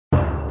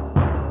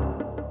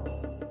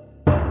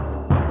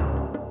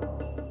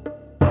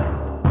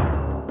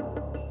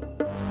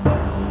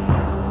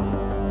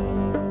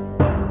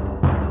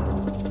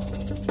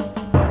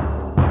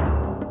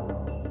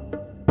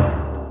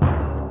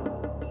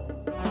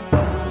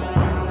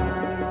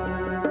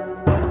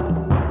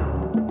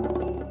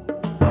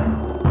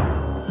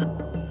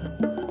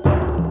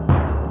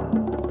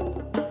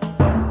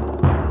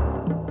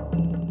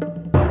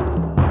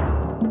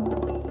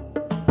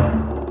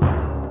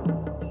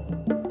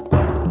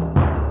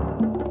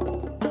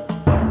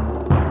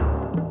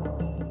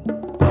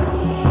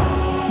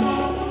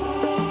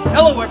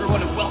Hello,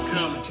 everyone, and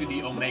welcome to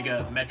the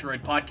Omega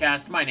Metroid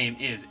Podcast. My name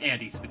is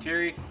Andy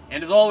Spiteri,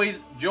 and as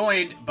always,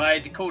 joined by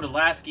Dakota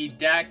Lasky.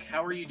 Dak,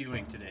 how are you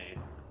doing today?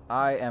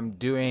 I am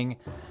doing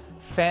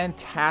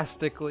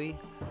fantastically.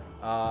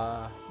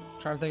 Trying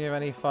to think of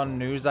any fun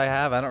news I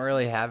have. I don't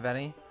really have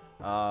any.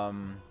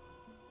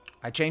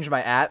 I changed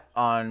my @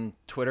 on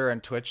Twitter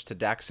and Twitch to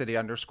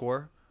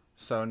DakCity_,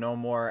 so no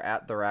more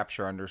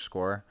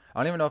 @TheRapture_. I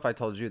don't even know if I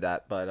told you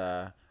that,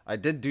 but I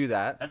did do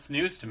that. That's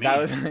news to me. That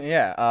was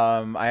yeah.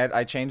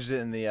 I changed it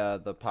in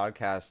the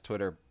podcast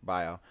Twitter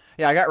bio.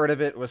 Yeah, I got rid of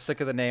it. Was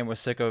sick of the name. Was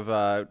sick of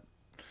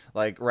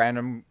like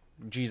random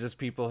Jesus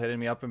people hitting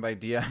me up in my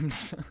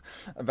DMs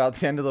about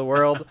the end of the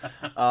world.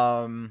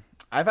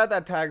 I've had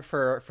that tag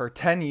for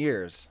 10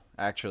 years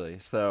actually.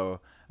 So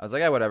I was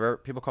like, yeah, whatever.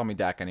 People call me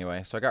Dak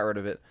anyway, so I got rid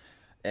of it.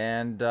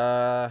 And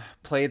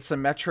played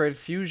some Metroid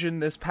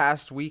Fusion this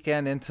past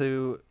weekend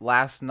into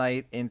last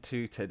night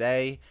into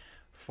today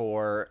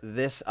for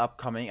this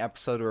upcoming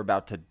episode we're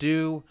about to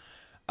do.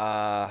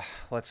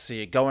 Let's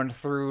see, going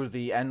through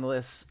the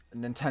endless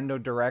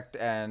Nintendo Direct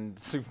and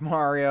Super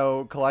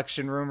Mario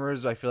Collection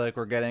rumors I feel like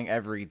we're getting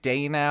every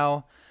day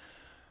now.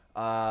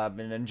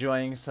 Been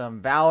enjoying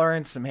some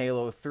Valorant, some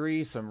Halo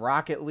 3, some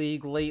Rocket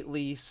League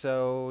lately.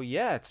 So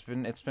yeah, it's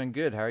been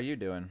good. How are you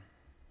doing?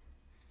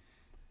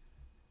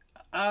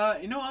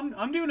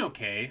 I'm doing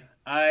okay.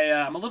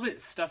 I'm a little bit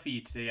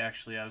stuffy today,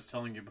 actually. I was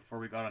telling you before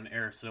we got on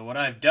air. So what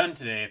I've done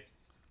today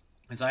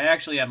is I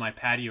actually have my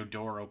patio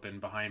door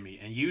open behind me,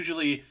 and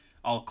usually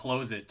I'll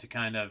close it to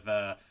kind of,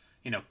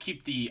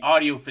 keep the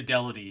audio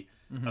fidelity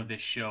of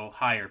this show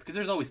higher, because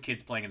there's always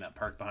kids playing in that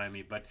park behind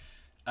me. But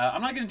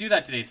I'm not going to do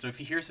that today. So if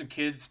you hear some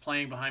kids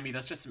playing behind me,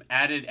 that's just some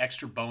added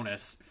extra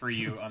bonus for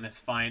you on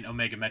this fine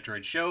Omega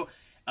Metroid show.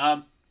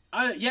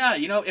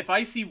 If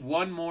I see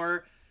one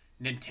more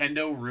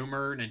Nintendo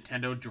rumor,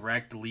 Nintendo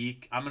Direct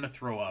leak, I'm going to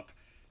throw up.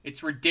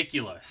 It's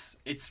ridiculous.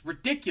 It's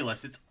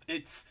ridiculous.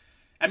 It's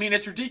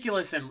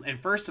ridiculous. And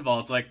first of all,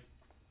 it's like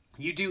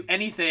you do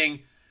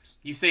anything,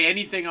 you say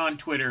anything on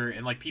Twitter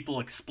and like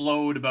people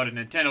explode about a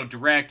Nintendo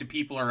Direct and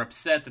people are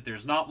upset that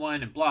there's not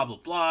one and blah, blah,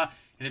 blah.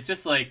 And it's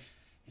just like,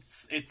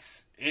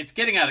 it's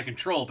getting out of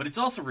control, but it's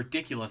also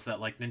ridiculous that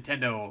like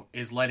Nintendo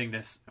is letting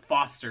this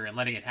foster and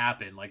letting it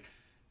happen. Like,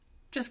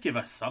 just give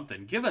us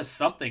something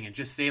and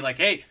just say like,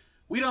 hey,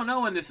 we don't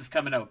know when this is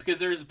coming out because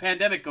there's a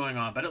pandemic going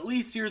on, but at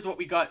least here's what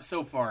we got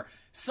so far.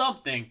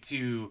 Something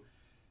to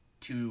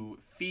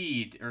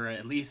feed or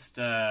at least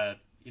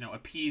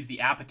appease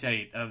the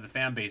appetite of the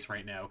fan base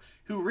right now,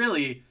 who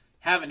really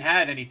haven't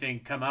had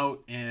anything come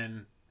out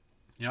in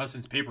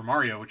since Paper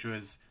Mario, which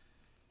was,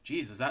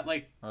 geez, is that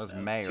like that was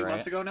May, 2 right?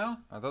 months ago now?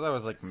 I thought that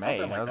was like May.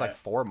 Something That was that. like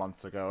 4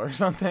 months ago or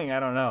something. I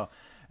don't know.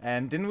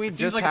 And didn't we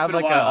just like have it's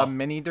been like a while. a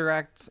mini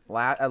direct?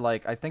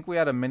 I think we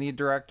had a mini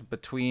direct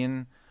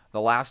between the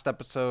last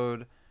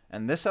episode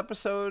and this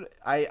episode.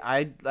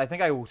 I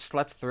think I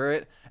slept through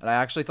it, and I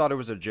actually thought it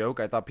was a joke.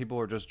 I thought people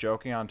were just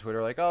joking on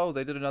Twitter, like, oh,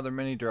 they did another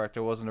mini direct.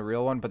 It wasn't a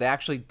real one, but they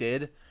actually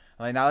did.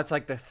 Like, now it's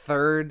like the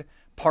third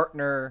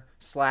partner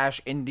 /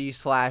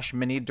 indie /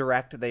 mini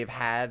direct they've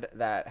had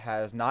that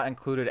has not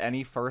included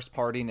any first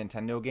party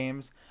Nintendo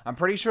games. I'm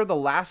pretty sure the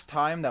last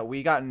time that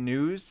we got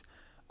news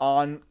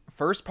on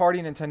first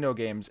party Nintendo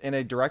games in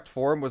a direct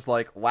form was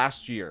like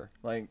last year.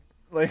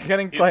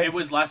 It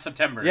was last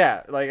September.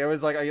 Yeah, like it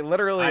was like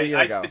literally a year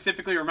I ago.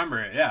 specifically remember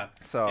it. Yeah.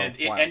 So it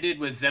wow. ended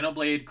with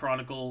Xenoblade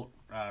Chronicle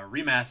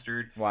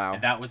remastered. Wow.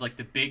 And that was like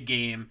the big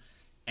game,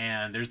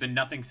 and there's been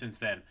nothing since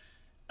then.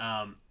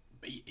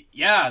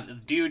 Yeah,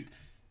 dude.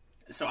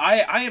 So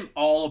I am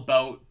all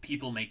about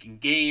people making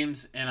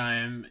games, and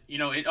I'm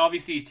it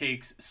obviously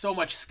takes so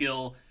much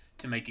skill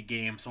to make a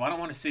game. So I don't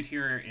want to sit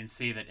here and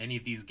say that any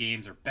of these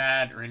games are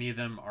bad or any of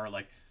them are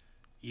like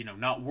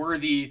not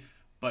worthy.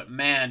 But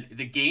man,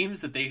 the games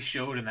that they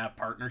showed in that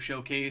partner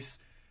showcase,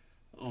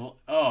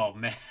 oh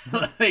man,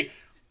 like,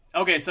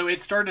 okay, so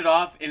it started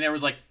off and there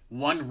was like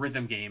one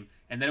rhythm game,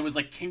 and then it was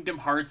like Kingdom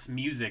Hearts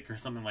music or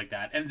something like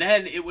that, and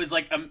then it was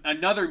like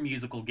another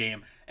musical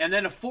game, and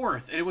then a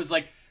fourth, and it was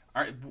like,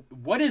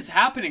 what is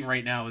happening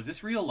right now? Is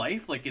this real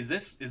life? Like, is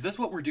this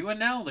what we're doing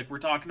now? Like, we're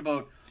talking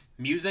about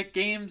music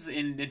games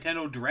in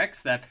Nintendo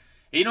Directs that,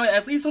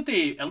 at least what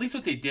they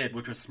did,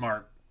 which was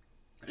smart,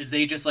 is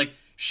they just like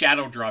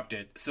shadow dropped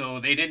it, so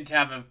they didn't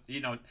have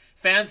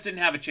fans didn't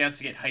have a chance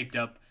to get hyped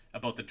up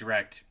about the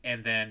Direct,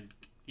 and then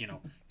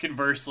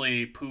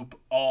conversely poop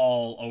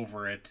all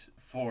over it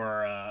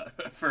for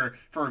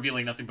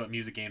revealing nothing but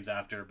music games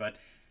after. But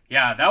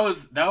yeah, that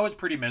was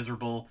pretty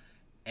miserable,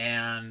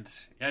 and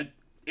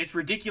it's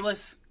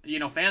ridiculous.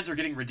 Fans are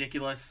getting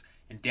ridiculous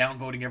and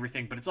downvoting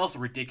everything, but it's also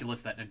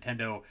ridiculous that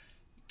Nintendo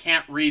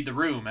can't read the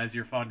room, as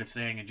you're fond of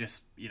saying, and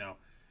just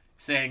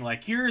saying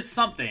like, here's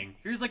something,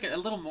 here's like a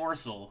little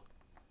morsel.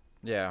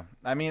 Yeah,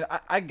 I mean,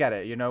 I get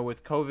it.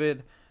 With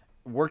COVID,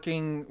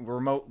 working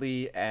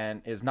remotely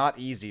and is not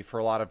easy for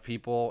a lot of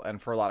people and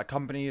for a lot of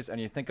companies.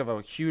 And you think of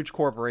a huge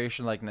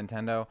corporation like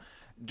Nintendo,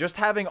 just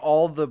having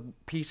all the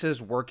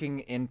pieces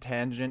working in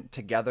tangent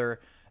together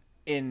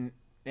in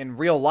in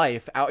real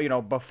life out,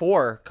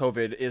 before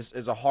COVID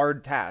is a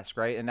hard task,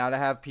 right? And now to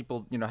have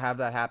people, have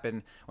that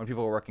happen when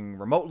people are working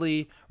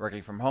remotely,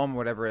 working from home,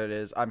 whatever it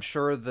is, I'm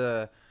sure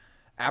the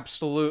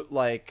absolute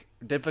like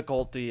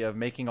difficulty of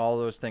making all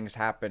those things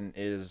happen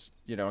is,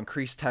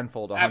 increased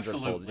tenfold, a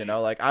hundredfold. Absolutely.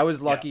 Like I was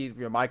Yeah. lucky,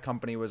 my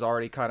company was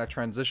already kind of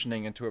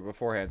transitioning into it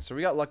beforehand, so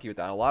we got lucky with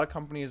that. A lot of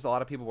companies, a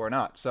lot of people were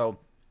not. So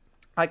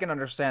I can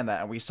understand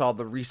that. And we saw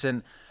the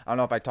recent, I don't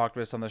know if I talked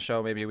about this on the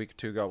show maybe a week or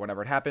two ago,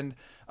 whenever it happened.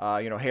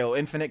 Halo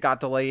Infinite got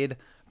delayed.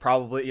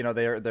 Probably,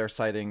 they're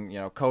citing,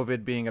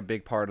 COVID being a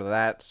big part of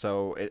that.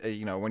 So,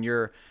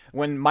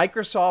 when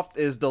Microsoft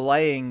is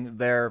delaying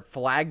their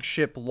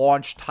flagship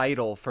launch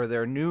title for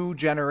their new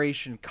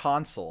generation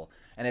console,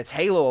 and it's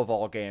Halo of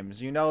all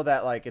games, you know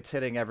that like it's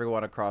hitting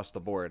everyone across the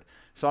board.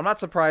 So I'm not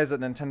surprised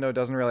that Nintendo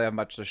doesn't really have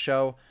much to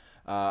show.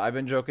 I've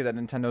been joking that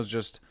Nintendo's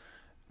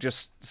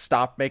just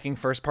stop making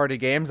first party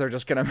games. They're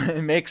just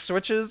gonna make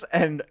Switches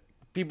and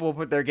people will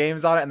put their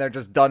games on it and they're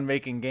just done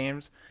making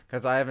games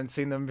because I haven't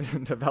seen them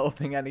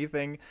developing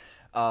anything.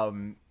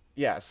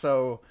 Yeah,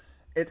 so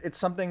it's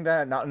something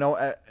that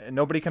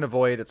nobody can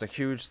avoid. It's a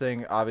huge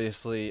thing,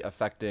 obviously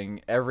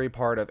affecting every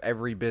part of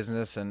every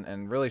business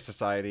and really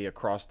society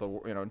across the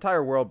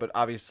entire world, but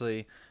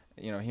obviously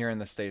here in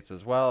the States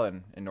as well,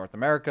 and in North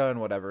America and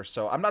whatever.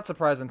 So I'm not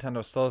surprised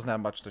Nintendo still doesn't have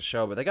much to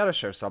show, but they got to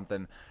show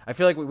something. I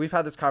feel like we've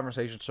had this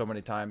conversation so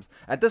many times.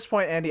 At this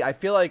point, Andy, I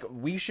feel like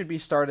we should be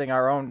starting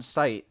our own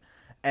site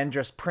and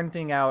just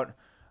printing out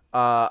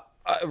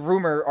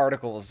rumor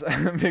articles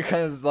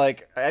because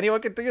like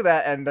anyone could do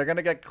that and they're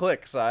gonna get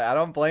clicks. I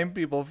don't blame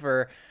people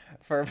for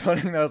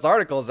putting those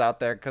articles out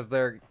there because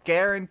they're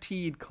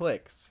guaranteed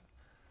clicks.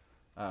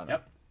 I don't know.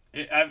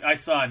 Yep. I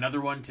saw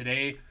another one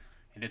today,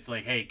 and it's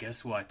like, hey,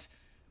 guess what?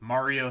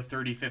 Mario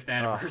 35th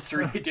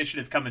Anniversary Edition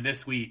is coming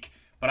this week.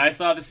 But I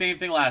saw the same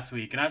thing last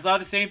week, and I saw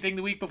the same thing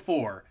the week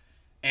before.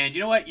 And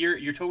you know what?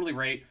 You're totally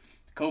right.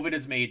 COVID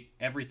has made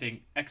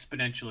everything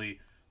exponentially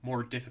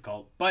more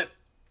difficult. But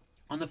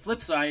on the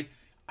flip side,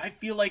 I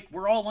feel like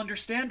we're all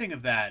understanding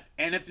of that.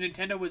 And if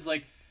Nintendo was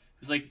like,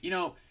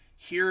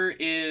 here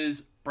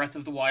is Breath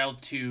of the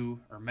Wild 2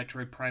 or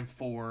Metroid Prime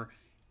 4,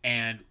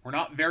 and we're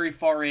not very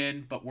far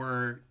in, but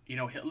we're,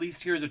 at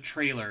least here's a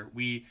trailer.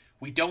 We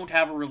don't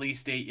have a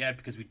release date yet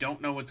because we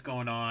don't know what's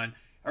going on.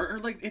 Or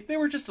like if they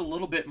were just a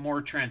little bit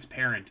more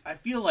transparent, I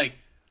feel like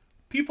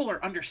people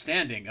are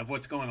understanding of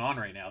what's going on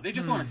right now. They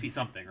just want to see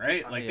something,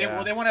 right? Like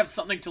Yeah. they want to have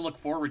something to look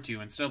forward to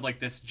instead of like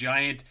this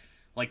giant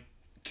like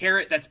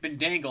carrot that's been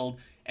dangled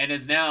and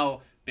has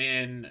now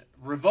been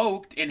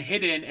revoked and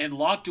hidden and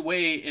locked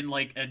away in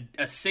like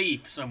a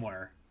safe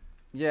somewhere.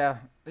 Yeah.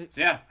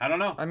 So yeah, I don't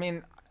know. I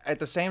mean, at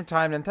the same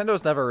time,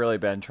 Nintendo's never really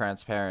been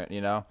transparent,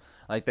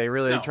 Like they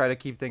really No. try to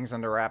keep things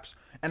under wraps.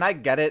 And I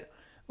get it.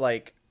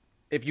 Like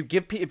if you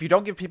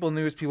don't give people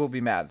news, people will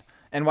be mad.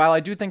 And while I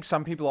do think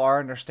some people are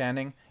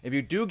understanding, if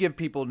you do give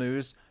people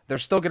news, they're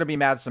still going to be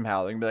mad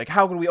somehow. They're going to be like,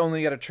 "How could we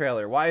only get a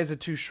trailer? Why is it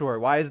too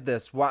short? Why is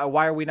this?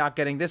 Why are we not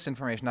getting this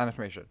information, that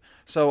information?"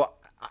 So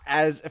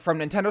as from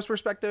Nintendo's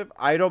perspective,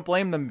 I don't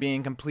blame them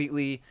being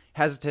completely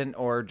hesitant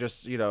or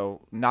just,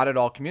 not at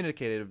all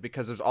communicative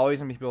because there's always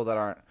going to be people that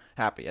aren't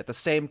happy. At the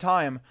same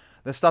time,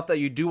 the stuff that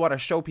you do want to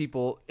show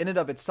people in and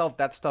of itself,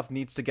 that stuff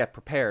needs to get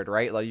prepared,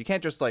 right? Like you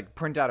can't just like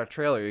print out a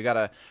trailer. You got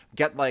to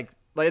get like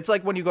it's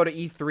like when you go to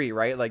E3,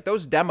 right? Like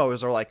those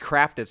demos are like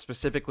crafted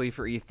specifically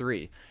for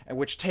E3 and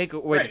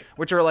Right.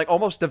 which are like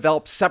almost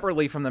developed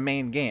separately from the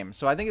main game.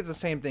 So I think it's the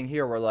same thing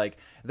here where like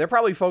they're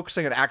probably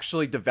focusing on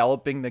actually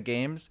developing the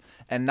games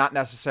and not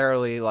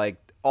necessarily like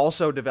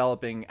also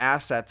developing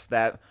assets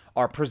that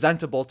are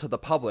presentable to the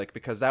public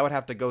because that would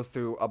have to go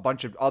through a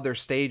bunch of other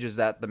stages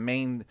that the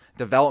main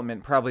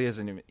development probably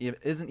isn't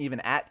even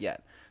at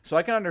yet. So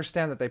I can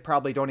understand that they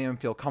probably don't even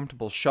feel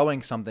comfortable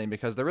showing something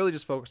because they're really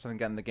just focused on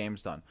getting the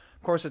games done.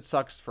 Of course, it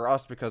sucks for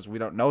us because we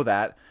don't know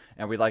that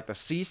and we'd like to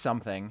see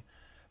something,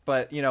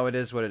 but it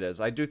is what it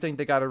is. I do think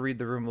they got to read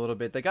the room a little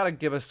bit. They got to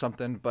give us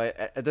something, but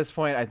at this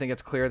point, I think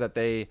it's clear that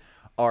they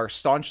are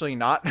staunchly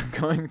not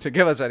going to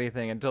give us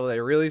anything until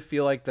they really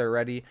feel like they're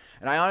ready.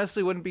 And I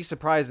honestly wouldn't be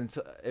surprised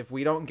if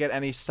we don't get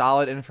any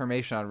solid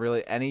information on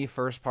really any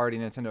first-party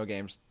Nintendo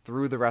games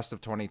through the rest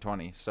of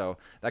 2020. So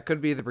that could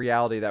be the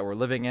reality that we're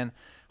living in.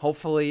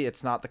 Hopefully,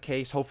 it's not the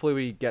case. Hopefully,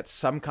 we get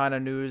some kind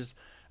of news.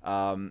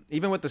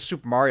 Even with the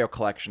Super Mario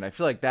collection, I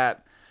feel like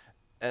that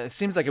it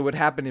seems like it would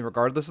happen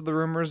regardless of the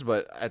rumors,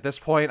 but at this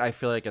point, I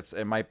feel like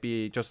it might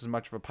be just as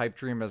much of a pipe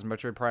dream as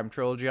Metroid Prime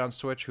Trilogy on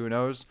Switch. Who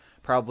knows?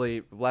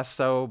 Probably less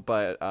so,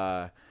 but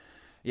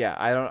yeah,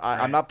 I'm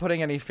Right. not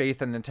putting any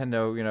faith in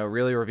Nintendo,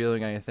 really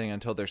revealing anything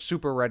until they're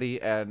super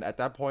ready. And at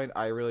that point,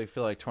 I really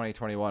feel like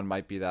 2021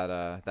 might be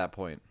that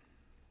point.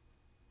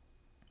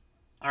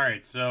 All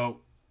right,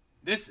 so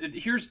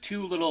here's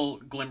two little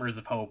glimmers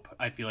of hope.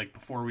 I feel like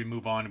before we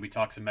move on and we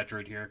talk some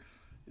Metroid here.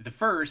 The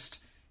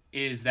first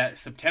is that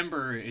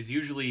September is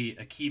usually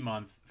a key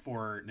month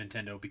for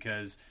Nintendo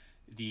because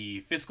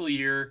the fiscal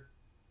year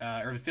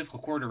or the fiscal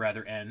quarter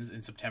rather ends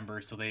in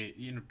September. So they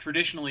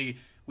traditionally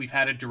we've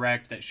had a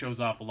direct that shows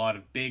off a lot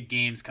of big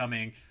games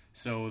coming.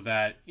 so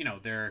that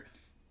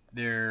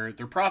their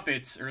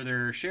profits or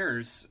their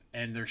shares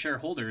and their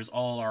shareholders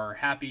all are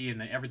happy and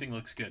that everything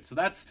looks good. So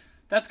that's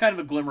kind of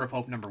a glimmer of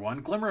hope number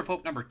one. Glimmer of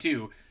hope number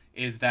two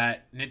is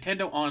that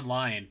Nintendo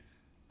Online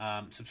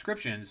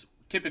subscriptions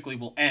typically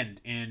will end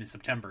in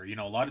September. A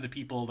lot of the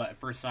people that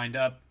first signed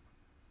up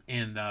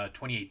in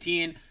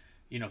 2018,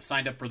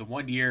 signed up for the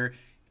 1 year.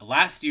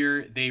 Last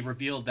year, they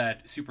revealed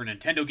that Super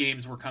Nintendo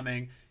games were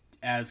coming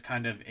as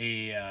kind of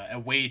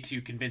a way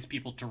to convince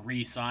people to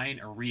re-sign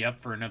or re-up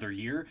for another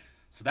year.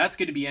 So that's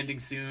going to be ending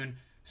soon.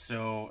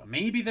 So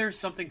maybe there's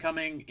something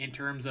coming in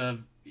terms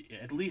of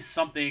at least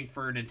something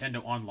for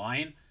Nintendo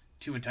Online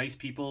to entice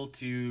people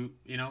to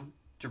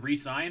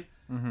re-sign.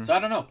 So I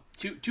don't know.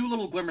 Two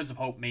little glimmers of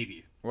hope,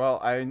 maybe. Well,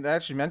 I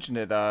actually mentioned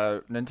it.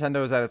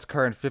 Nintendo is at its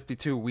current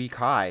 52-week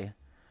high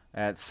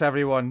at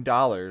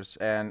 $71,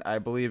 and I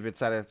believe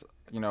it's at its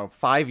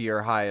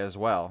 5-year high as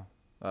well,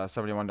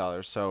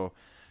 $71. So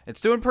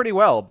it's doing pretty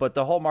well, but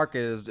the whole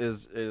market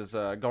is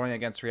going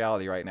against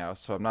reality right now.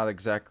 So I'm not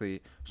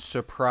exactly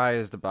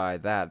surprised by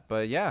that.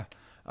 But yeah,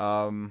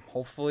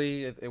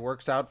 hopefully it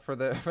works out for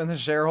the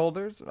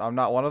shareholders. I'm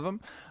not one of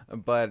them,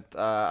 but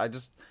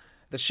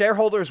the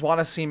shareholders want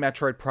to see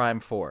Metroid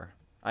Prime 4.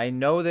 I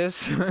know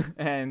this,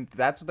 and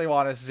that's what they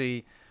want to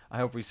see. I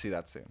hope we see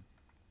that soon.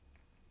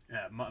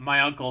 Yeah,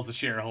 my uncle's a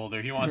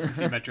shareholder. He wants to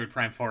see Metroid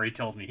Prime 4. He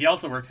told me. He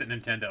also works at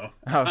Nintendo.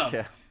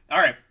 Okay. All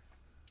right,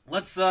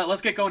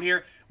 let's get going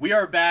here. We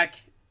are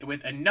back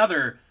with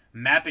another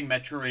Mapping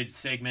Metroid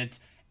segment,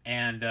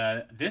 and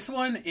this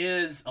one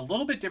is a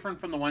little bit different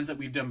from the ones that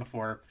we've done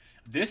before.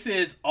 This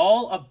is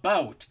all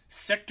about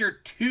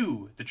Sector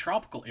 2, the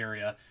tropical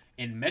area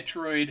in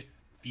Metroid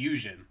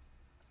Fusion.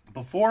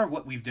 Before,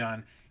 what we've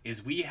done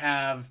is we've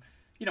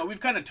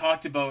kind of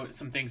talked about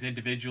some things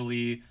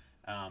individually,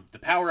 the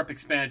power-up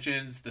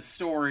expansions, the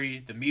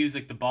story, the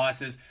music, the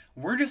bosses.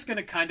 We're just going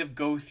to kind of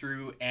go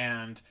through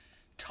and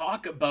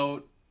talk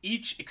about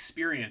each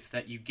experience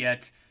that you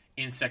get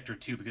in Sector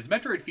 2, because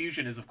Metroid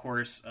Fusion is, of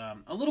course,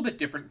 a little bit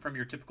different from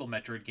your typical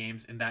Metroid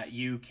games in that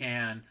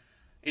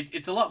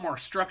it's a lot more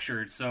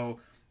structured. So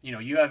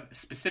you have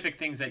specific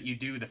things that you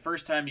do the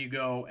first time you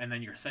go, and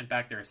then you're sent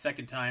back there a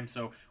second time.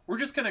 So we're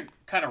just going to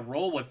kind of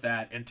roll with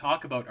that and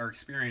talk about our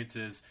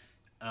experiences,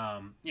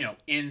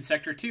 in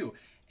Sector 2.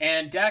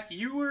 And Dak,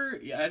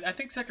 I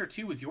think Sector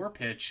 2 was your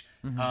pitch.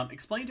 Mm-hmm.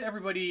 Explain to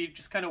everybody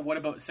just kind of what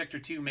about Sector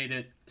 2 made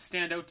it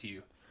stand out to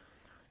you.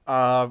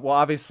 Well,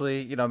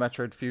 obviously,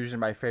 Metroid Fusion,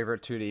 my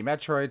favorite 2D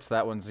Metroid, so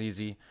that one's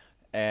easy.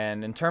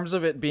 And in terms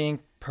of it being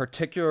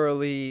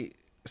particularly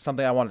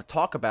something I want to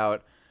talk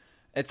about,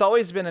 it's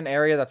always been an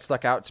area that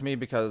stuck out to me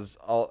because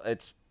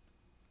it's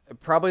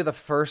probably the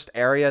first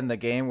area in the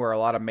game where a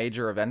lot of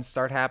major events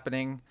start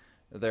happening.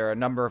 There are a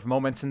number of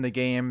moments in the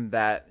game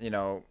that,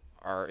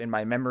 are in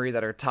my memory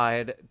that are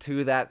tied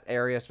to that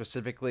area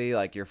specifically,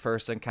 like your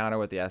first encounter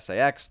with the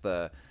SAX,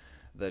 the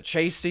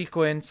chase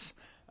sequence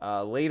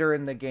later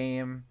in the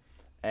game,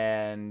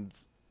 and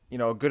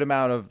a good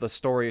amount of the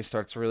story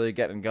starts really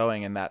getting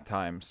going in that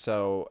time.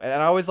 So,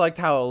 and I always liked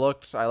how it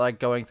looked. I like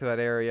going through that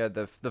area.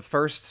 The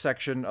first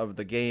section of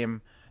the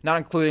game, not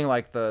including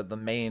like the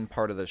main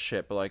part of the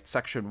ship, but like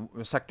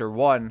Sector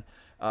 1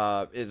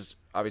 is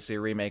obviously a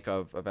remake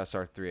of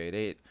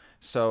SR388.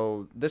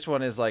 So this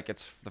one is like,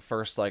 it's the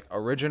first like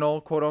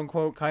original quote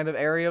unquote kind of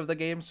area of the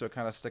game, so it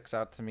kind of sticks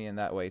out to me in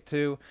that way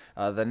too.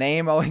 The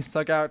name always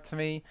stuck out to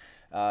me.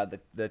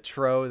 The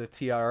TRO, the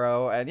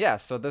TRO, and yeah,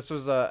 so this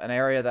was an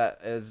area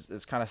that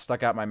is kind of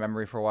stuck out in my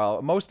memory for a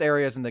while. Most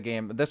areas in the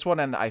game, this one,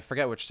 and I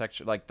forget which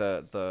section, like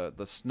the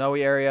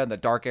snowy area and the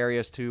dark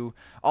areas too.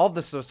 All of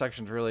those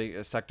sectors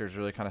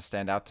really kind of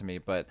stand out to me.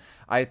 But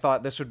I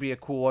thought this would be a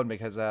cool one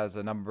because it has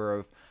a number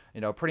of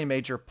pretty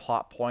major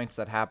plot points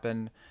that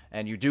happen,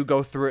 and you do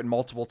go through it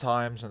multiple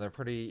times, and they're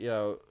pretty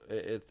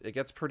it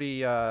gets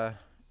pretty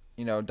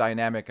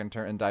dynamic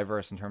and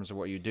diverse in terms of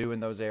what you do in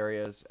those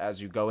areas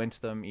as you go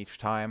into them each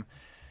time.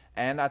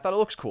 And I thought it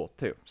looks cool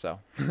too, so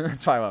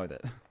that's why I went with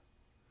it.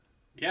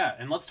 Yeah,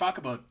 and let's talk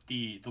about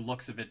the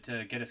looks of it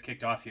to get us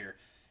kicked off here.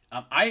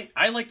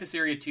 I like this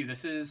area too.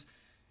 This is,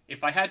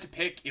 if I had to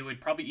pick, it would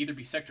probably either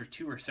be Sector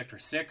 2 or Sector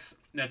 6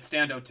 that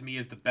stand out to me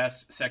as the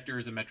best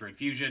sectors in Metroid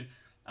Fusion.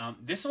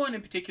 This one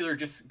in particular,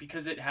 just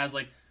because it has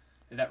like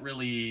that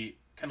really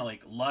kind of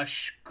like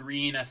lush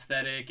green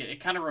aesthetic. It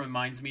kind of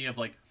reminds me of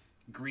like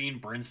Green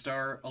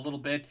Brinstar a little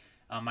bit.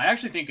 I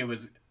actually think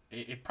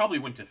it probably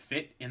wouldn't have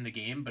fit in the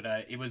game, but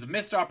it was a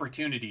missed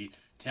opportunity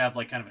to have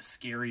like kind of a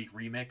scary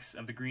remix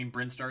of the Green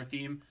Brinstar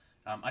theme.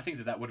 I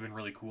think that would have been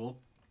really cool.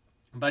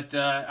 But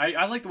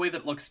I like the way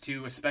that looks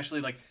too,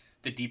 especially like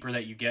the deeper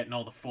that you get and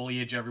all the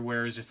foliage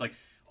everywhere is just like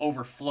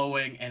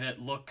overflowing, and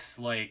it looks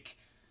like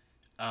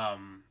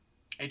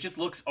it just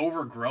looks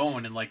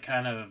overgrown and like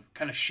kind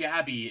of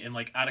shabby and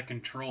like out of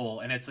control,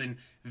 and it's in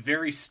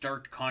very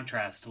stark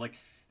contrast to like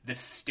the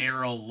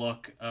sterile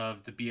look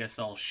of the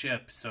BSL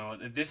ship. So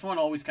this one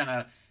always kind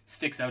of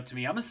sticks out to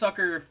me. I'm a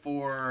sucker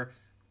for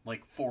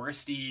like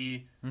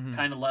foresty Hmm.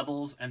 kind of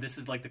levels, and this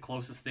is like the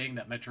closest thing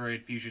that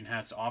Metroid Fusion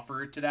has to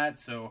offer to that.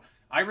 So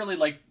I really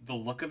like the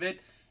look of it,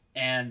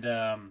 and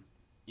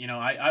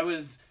I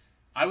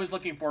was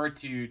looking forward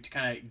to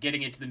kind of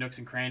getting into the nooks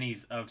and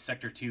crannies of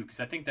Sector 2 because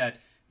I think that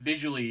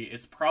visually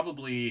it's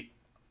probably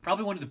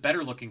one of the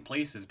better looking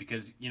places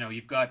because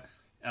you've got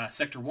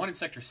Sector 1 and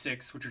Sector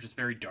 6, which are just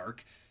very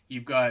dark.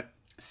 You've got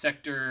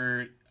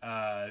Sector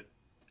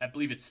I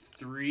believe it's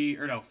 3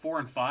 or no 4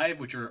 and 5,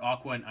 which are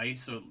aqua and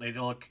ice, so they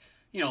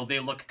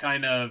look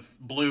kind of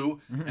blue,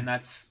 Hmm. and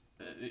that's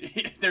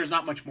there's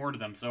not much more to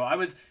them. So I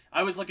was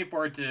looking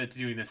forward to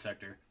doing this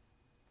sector.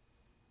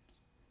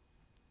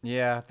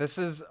 Yeah, this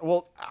is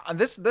well,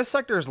 this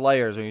sector is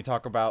layers when you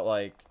talk about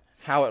like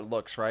how it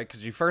looks, right?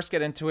 Because you first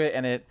get into it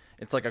and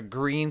it's like a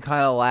green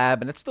kind of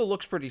lab and it still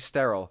looks pretty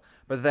sterile.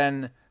 But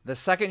then the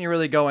second you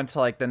really go into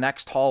like the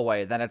next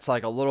hallway, then it's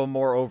like a little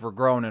more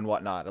overgrown and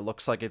whatnot. It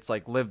looks like it's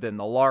like lived in.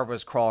 The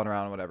larva's crawling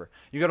around and whatever.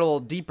 You get a little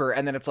deeper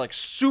and then it's like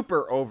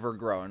super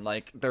overgrown.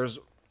 Like there's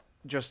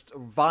just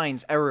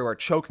vines everywhere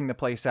choking the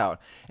place out.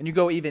 And you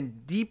go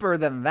even deeper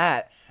than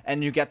that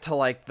and you get to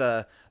like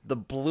the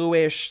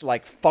bluish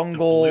like The blue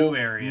fungal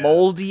area.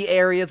 moldy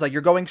areas. Like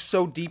you're going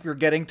so deep you're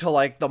getting to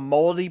like the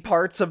moldy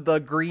parts of the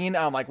green.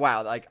 I'm like,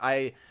 wow, like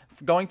I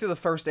going through the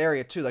first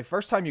area too. Like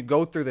first time you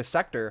go through the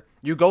sector,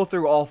 you go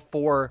through all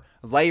four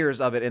layers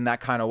of it in that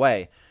kind of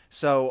way.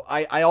 So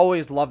I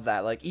always love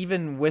that. Like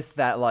even with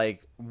that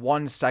like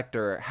one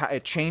sector,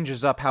 it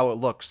changes up how it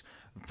looks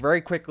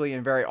very quickly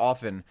and very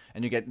often,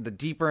 and you get the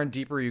deeper and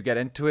deeper you get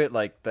into it,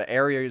 like the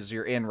areas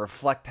you're in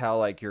reflect how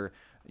like you're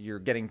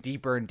getting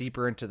deeper and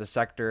deeper into the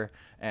sector,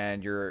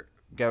 and you're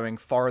going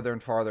farther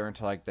and farther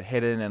into like the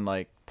hidden and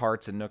like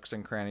parts and nooks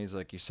and crannies,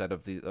 like you said,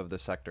 of the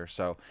sector.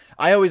 So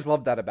I always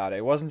loved that about it.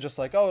 It wasn't just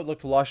like, oh, it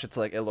looked lush. It's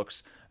like it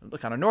looks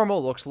kind of normal,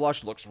 it looks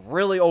lush, it looks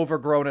really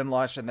overgrown and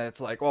lush, and then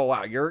it's like, oh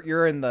wow,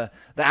 you're in the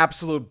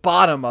absolute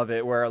bottom of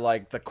it where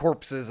like the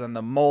corpses and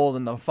the mold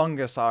and the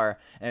fungus are,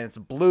 and it's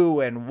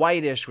blue and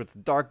whitish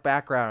with dark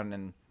background.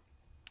 And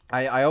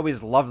I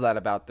always love that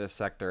about this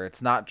sector.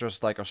 It's not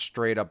just like a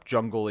straight up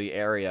jungly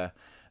area.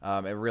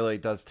 It really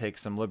does take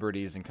some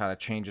liberties and kind of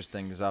changes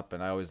things up,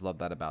 and I always love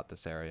that about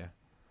this area.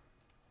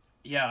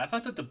 Yeah, I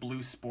thought that the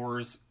blue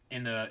spores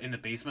in the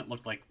basement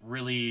looked like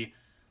really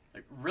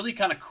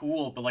kind of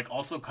cool, but like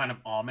also kind of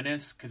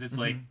ominous because it's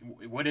like,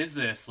 Hmm. what is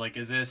this? Like,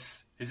 is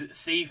it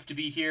safe to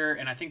be here?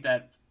 And I think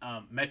that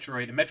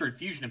Metroid and Metroid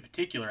Fusion in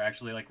particular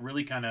actually like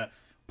really kind of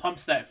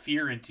pumps that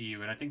fear into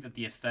you. And I think that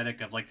the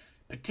aesthetic of like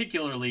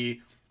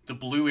particularly the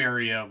blue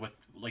area with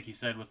like you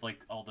said with like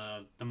all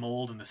the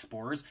mold and the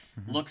spores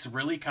Hmm. looks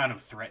really kind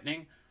of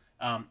threatening.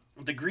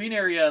 The green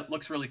area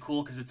looks really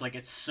cool because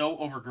it's so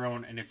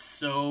overgrown and it's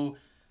so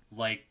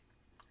like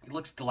it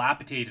looks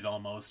dilapidated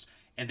almost,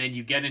 and then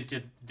you get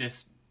into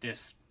this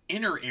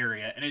inner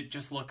area and it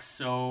just looks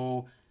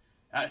so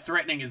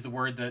threatening is the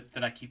word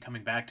that I keep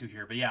coming back to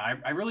here. But yeah,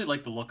 I really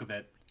like the look of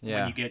it when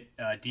Yeah. you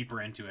get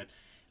deeper into it.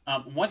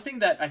 One thing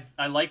that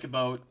I like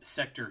about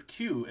Sector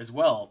 2 as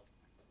well,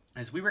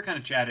 as we were kind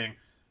of chatting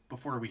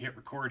before we hit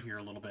record here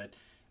a little bit,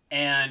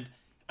 and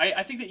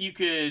I think that you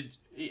could,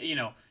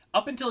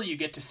 up until you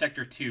get to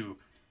Sector 2,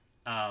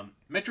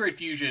 Metroid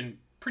Fusion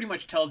pretty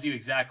much tells you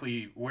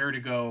exactly where to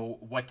go,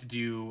 what to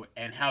do,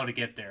 and how to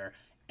get there.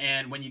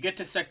 And when you get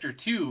to Sector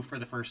 2 for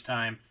the first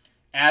time,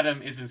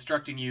 Adam is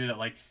instructing you that,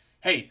 like,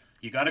 hey,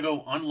 you got to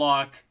go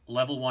unlock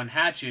level 1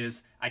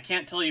 hatches. I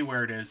can't tell you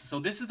where it is. So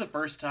this is the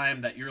first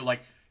time that you're,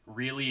 like,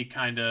 really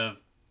kind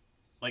of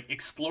like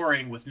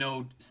exploring with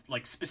no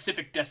like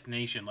specific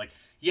destination. Like,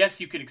 yes,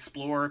 you could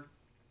explore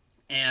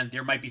and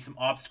there might be some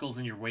obstacles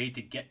in your way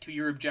to get to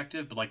your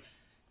objective, but like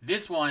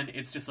this one,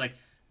 it's just like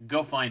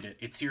go find it.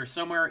 It's here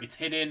somewhere. It's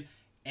hidden,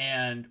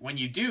 and when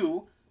you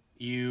do,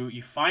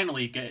 you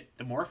finally get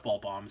the morph ball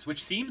bombs,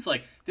 which seems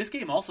like this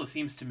game also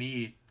seems to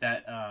me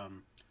that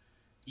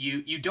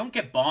you don't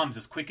get bombs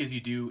as quick as you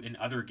do in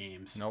other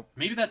games. Nope.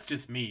 Maybe that's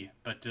just me,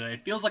 but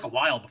it feels like a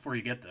while before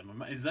you get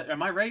them.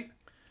 Am I right?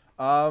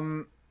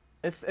 Um,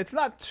 it's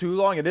not too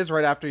long. It is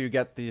right after you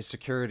get the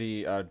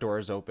security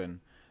doors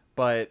open,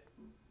 but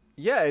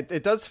yeah,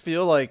 it does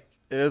feel like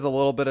it is a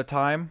little bit of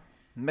time.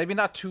 Maybe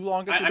not too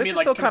long into. I This mean, is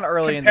like still kind of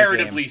early in the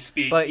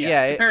game, but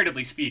yeah,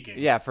 comparatively speaking.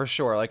 yeah, for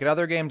sure. Like in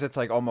other games, it's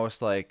like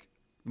almost like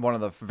one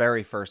of the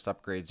very first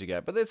upgrades you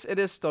get, but it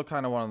is still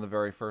kind of one of the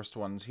very first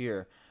ones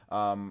here.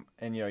 And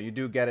you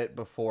do get it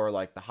before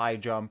like the high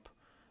jump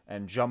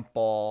and jump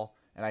ball,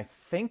 and I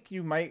think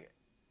you might.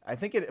 I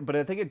think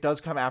it does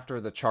come after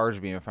the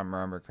charge beam if I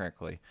remember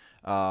correctly,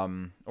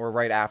 or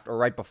right after or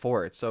right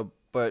before it. So,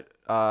 but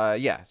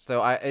yeah,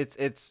 so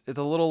it's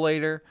a little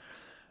later.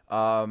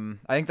 I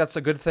think that's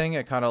a good thing.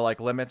 It kind of like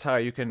limits how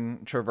you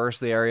can traverse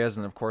the areas,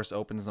 and of course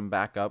opens them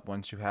back up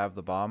once you have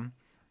the bomb.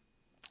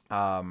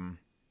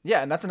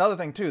 Yeah, and that's another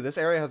thing too. This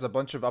area has a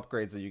bunch of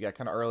upgrades that you get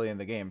kind of early in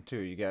the game too.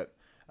 You get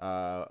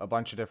a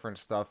bunch of different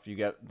stuff. You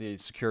get the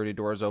security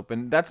doors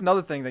open. That's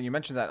another thing that you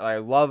mentioned that I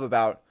love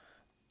about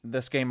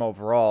this game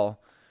overall.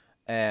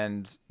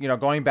 And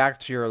going back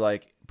to your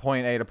like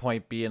point A to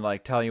point B and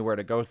like telling you where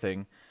to go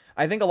thing.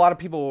 I think a lot of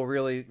people will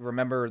really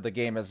remember the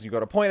game as you go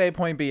to point A,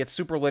 point B. It's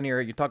super linear.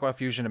 You talk about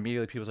Fusion,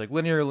 immediately people's like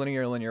linear,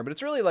 linear, linear. But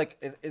it's really like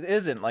it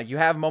isn't. Like you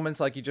have moments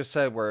like you just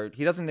said where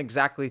he doesn't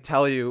exactly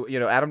tell you. You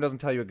know, Adam doesn't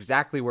tell you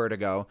exactly where to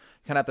go.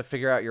 You kind of have to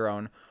figure out your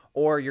own.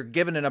 Or you're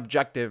given an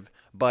objective,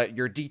 but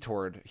you're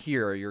detoured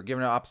here. Or you're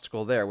given an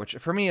obstacle there, which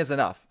for me is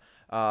enough.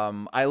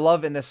 I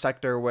love in this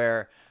sector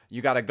where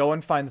you got to go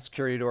and find the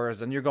security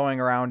doors, and you're going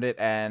around it,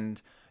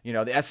 and you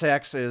know the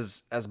SAX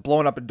has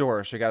blown up a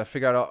door, so you got to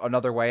figure out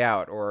another way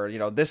out, or you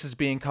know this is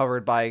being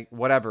covered by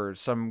whatever,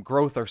 some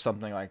growth or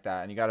something like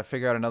that, and you got to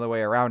figure out another way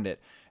around it,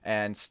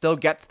 and still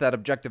get to that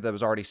objective that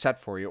was already set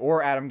for you.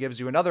 Or Adam gives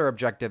you another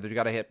objective that you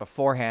got to hit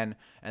beforehand,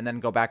 and then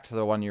go back to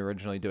the one you're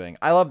originally doing.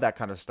 I love that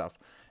kind of stuff,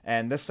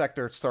 and this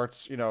sector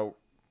starts, you know,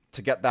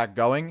 to get that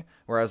going.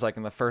 Whereas like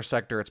in the first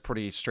sector, it's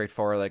pretty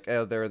straightforward. Like,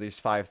 oh, there are these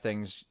 5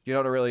 things. You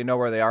don't really know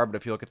where they are, but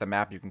if you look at the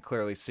map, you can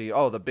clearly see,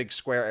 oh, the big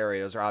square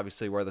areas are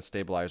obviously where the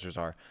stabilizers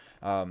are.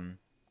 And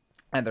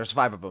there's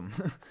 5 of them.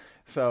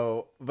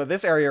 So, but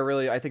this area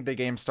really, I think the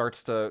game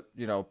starts to,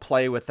 you know,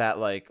 play with that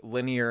like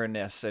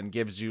linearness and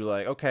gives you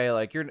like, okay,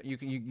 like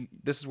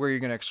this is where you're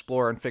going to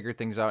explore and figure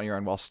things out on your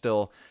own while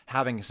still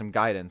having some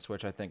guidance,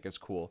 which I think is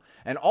cool.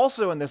 And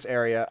also in this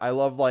area, I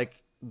love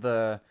like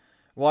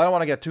well, I don't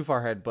want to get too far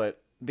ahead,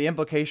 but the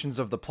implications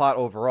of the plot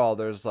overall,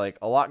 there's like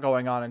a lot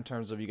going on in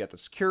terms of you get the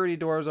security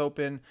doors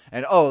open,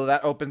 and oh,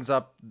 that opens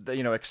up,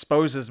 you know,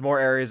 exposes more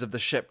areas of the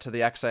ship to the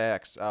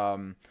XIX.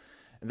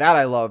 That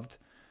I loved.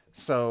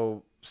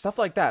 So stuff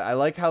like that. I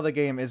like how the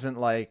game isn't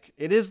like,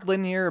 it is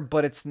linear,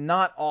 but it's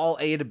not all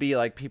A to B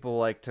like people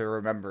like to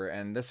remember,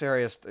 and this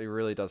area it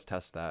really does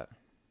test that.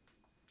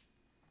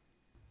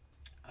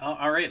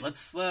 All right,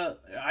 let's. I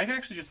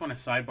actually just want to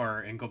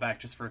sidebar and go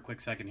back just for a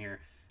quick second here.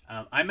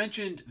 I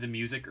mentioned the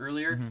music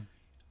earlier. Mm-hmm.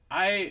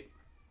 I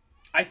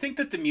I think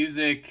that the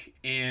music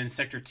in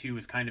Sector 2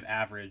 is kind of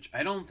average.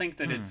 I don't think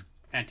that it's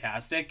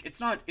fantastic. It's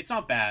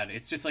not bad.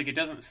 It's just like it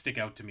doesn't stick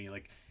out to me.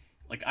 Like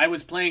I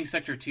was playing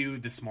Sector 2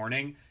 this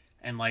morning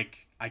and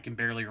like I can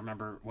barely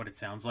remember what it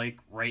sounds like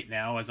right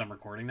now as I'm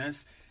recording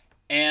this.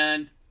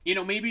 And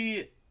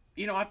maybe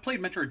I've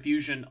played Metroid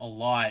Fusion a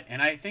lot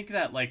and I think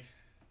that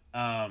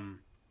I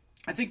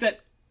think that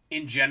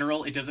in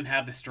general it doesn't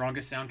have the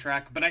strongest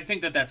soundtrack, but I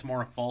think that that's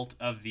more a fault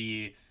of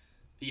the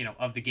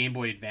of the Game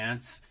Boy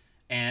Advance.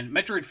 And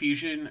Metroid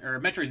Fusion, or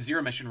Metroid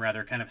Zero Mission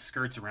rather, kind of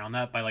skirts around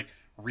that by like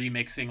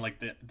remixing like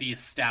the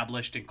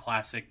established and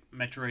classic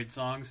Metroid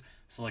songs,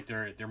 so like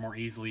they're more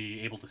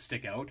easily able to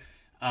stick out.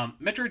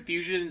 Metroid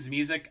Fusion's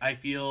music, I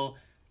feel,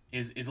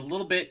 is a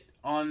little bit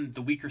on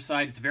the weaker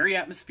side. It's very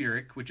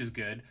atmospheric, which is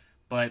good,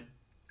 but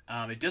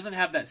it doesn't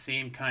have that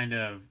same kind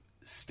of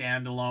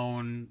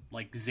standalone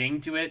like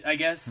zing to it, I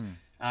guess.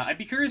 I'd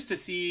be curious to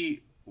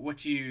see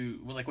what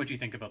you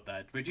think about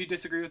that. Would you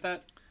disagree with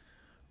that?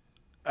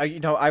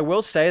 I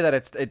will say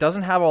that it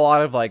doesn't have a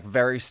lot of like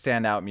very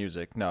standout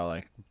music. No,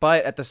 like,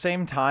 but at the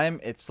same time,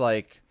 it's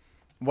like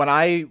when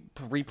I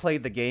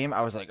replayed the game,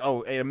 I was like,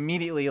 oh, it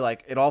immediately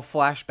like it all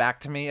flashed back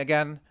to me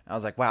again. I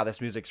was like, wow,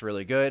 this music's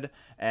really good.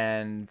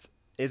 And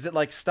is it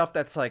like stuff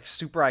that's like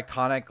super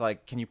iconic?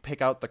 Like, can you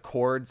pick out the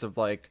chords of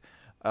like,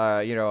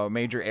 a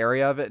major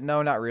area of it?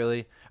 No, not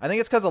really. I think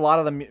it's because a lot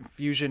of the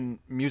fusion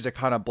music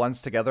kind of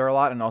blends together a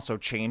lot and also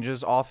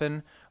changes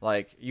often.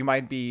 Like you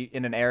might be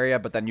in an area,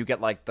 but then you get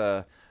like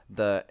the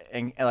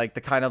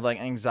kind of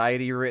like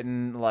anxiety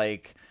written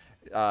like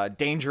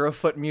danger of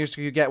foot music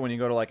you get when you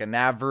go to like a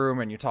nav room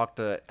and you talk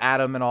to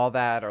Adam and all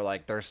that, or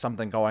like there's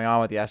something going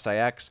on with the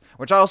SIX,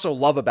 which I also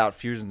love about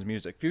Fusion's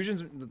music.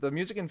 The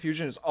music in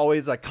Fusion is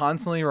always like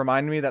constantly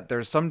reminding me that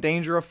there's some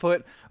danger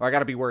afoot or I got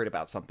to be worried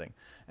about something.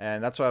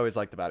 And that's what I always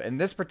liked about it. In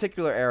this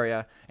particular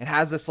area, it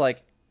has this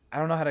like, I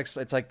don't know how to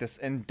explain. It's like this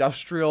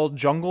industrial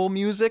jungle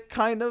music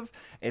kind of.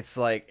 It's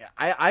like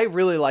I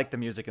really like the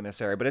music in this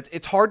area, but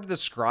it's hard to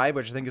describe,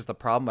 which I think is the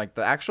problem. Like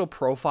the actual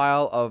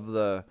profile of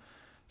the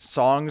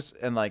songs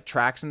and like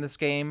tracks in this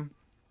game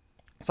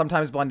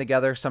sometimes blend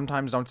together,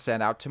 sometimes don't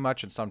stand out too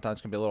much, and sometimes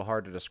can be a little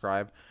hard to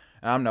describe.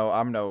 And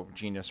I'm no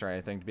genius or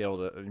anything to be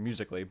able to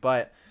musically,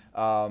 but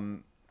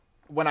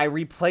when I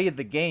replayed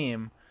the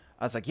game,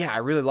 I was like, yeah, I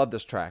really love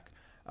this track.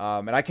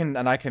 And I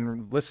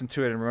can listen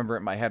to it and remember it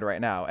in my head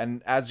right now.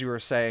 And as you were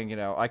saying,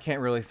 I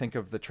can't really think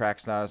of the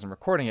tracks now as I'm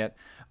recording it.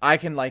 I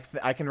can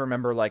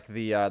remember like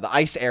the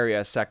ice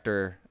area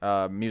sector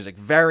music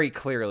very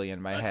clearly in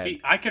my head.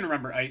 See, I can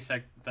remember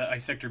the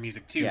ice sector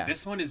music too. Yeah.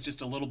 This one is just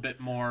a little bit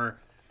more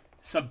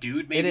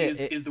subdued. Maybe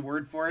is the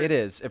word for it. It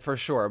is for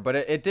sure, but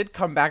it did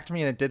come back to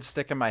me and it did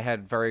stick in my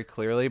head very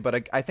clearly.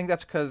 But I think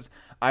that's because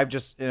I've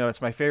just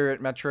it's my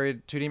favorite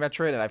Metroid 2D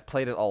Metroid, and I've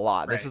played it a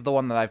lot. Right. This is the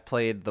one that I've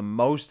played the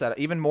most,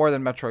 even more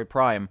than Metroid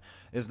Prime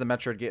is the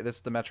Metroid game. This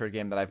is the Metroid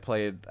game that I've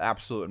played the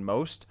absolute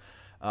most.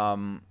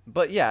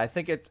 But yeah, I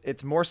think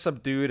it's more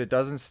subdued. It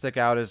doesn't stick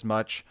out as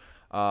much.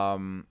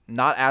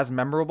 Not as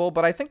memorable,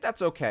 but I think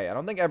that's okay. I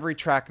don't think every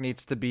track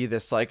needs to be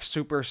this like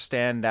super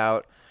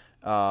standout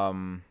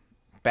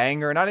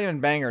banger, not even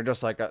banger,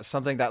 just like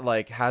something that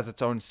like has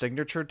its own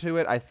signature to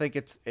it. I think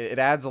it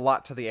adds a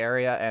lot to the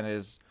area and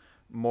is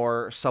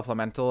more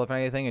supplemental, if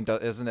anything, and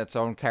isn't its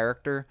own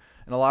character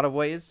in a lot of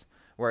ways.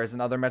 Whereas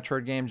in other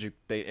Metroid games,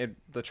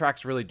 the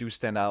tracks really do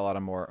stand out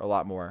a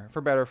lot more,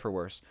 for better or for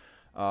worse.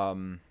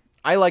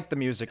 I like the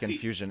music in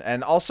Fusion,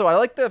 and also I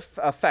like the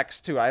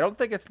effects too. I don't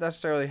think it's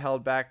necessarily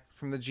held back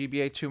from the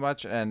GBA too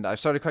much, and I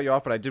started to cut you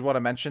off, but I did want to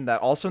mention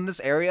that also in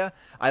this area,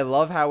 I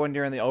love how when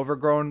you're in the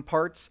overgrown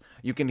parts,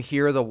 you can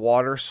hear the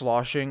water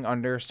sloshing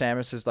under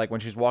Samus's, like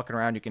when she's walking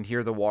around, you can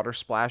hear the water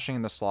splashing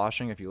and the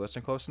sloshing if you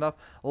listen close enough.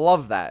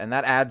 Love that, and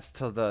that adds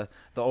to the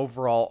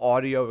overall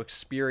audio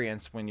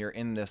experience when you're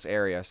in this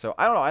area. So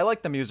I don't know, I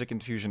like the music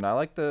in Fusion. I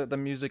like the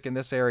music in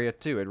this area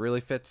too. It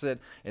really fits it.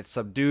 It's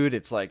subdued.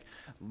 It's like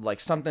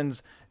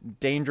something's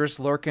dangerous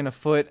lurking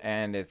afoot,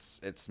 and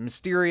it's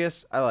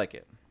mysterious. I like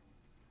it.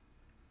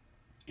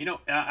 You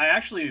know, I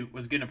actually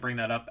was going to bring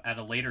that up at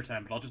a later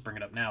time, but I'll just bring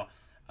it up now.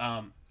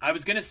 I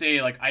was going to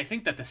say, like, I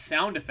think that the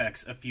sound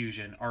effects of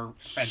Fusion are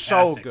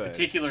fantastic. So good.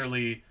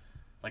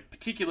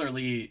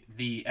 Particularly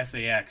the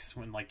SAX,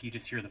 when, like, you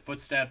just hear the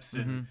footsteps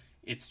and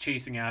it's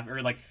chasing after,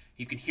 or, like,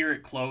 you can hear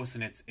it close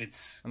and it's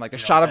and, like, the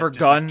shot of her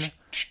gun,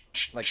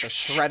 like the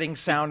shredding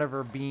sound of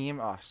her beam.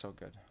 Oh, so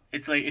good.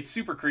 It's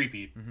super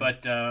creepy.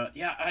 But,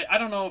 yeah, I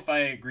don't know if I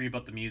agree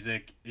about the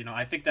music. You know,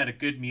 I think that a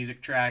good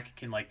music track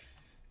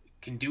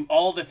can do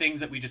all the things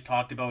that we just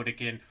talked about. It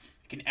can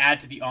add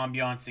to the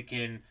ambiance.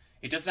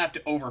 It doesn't have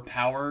to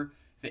overpower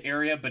the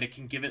area, but it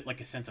can give it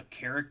like a sense of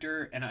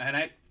character. And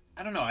I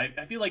don't know.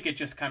 I feel like it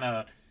just kind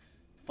of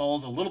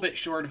falls a little bit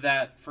short of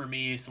that for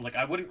me. So like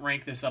I wouldn't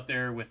rank this up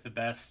there with the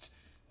best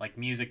like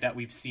music that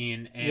we've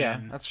seen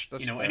in that's fair.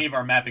 Any of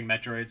our mapping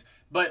Metroids.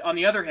 But on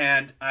the other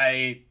hand,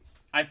 I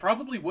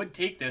probably would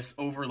take this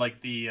over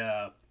like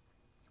the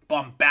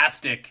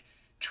bombastic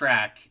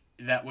track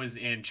that was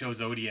in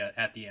Chozodia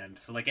at the end.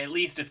 So like at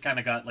least it's kind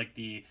of got like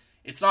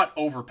it's not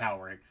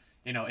overpowering.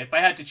 You know, if I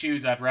had to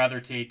choose, I'd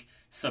rather take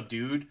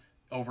subdued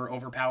over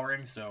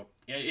overpowering. So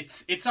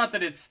it's not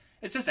that it's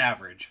just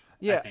average.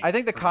 Yeah, I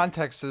think the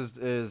context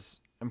is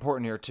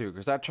important here too,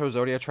 because that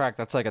Chozodia track,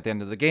 that's like at the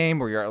end of the game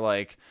where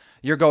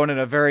you're going in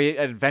a very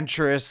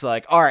adventurous,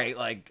 like, all right,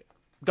 like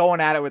going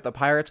at it with the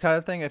pirates kind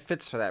of thing. It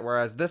fits for that.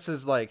 Whereas this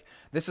is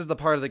the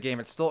part of the game.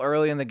 It's still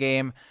early in the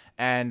game,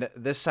 and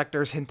this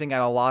sector is hinting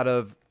at a lot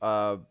of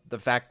the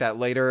fact that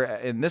later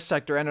in this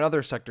sector and in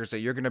other sectors that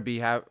you're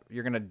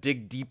gonna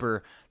dig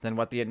deeper than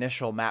what the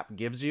initial map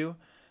gives you,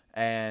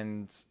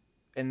 and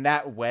in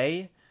that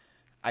way,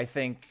 I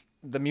think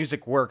the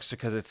music works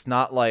because it's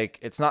not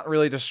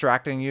really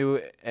distracting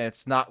you, and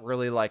it's not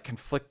really like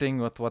conflicting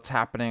with what's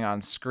happening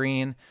on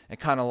screen.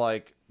 It kind of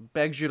like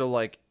begs you to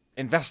like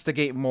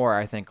investigate more,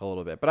 I think, a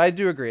little bit. But I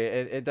do agree,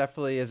 it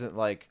definitely isn't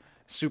like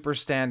super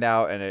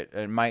standout, and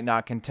it might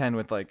not contend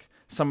with like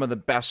some of the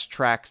best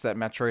tracks that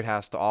Metroid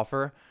has to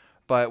offer.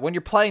 But when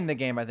you're playing the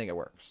game, I think it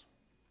works.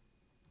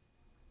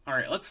 All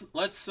right,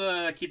 let's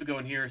keep it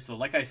going here. So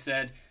like I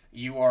said,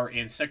 you are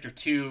in Sector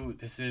 2.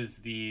 This is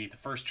the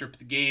first trip of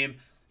the game.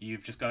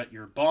 You've just got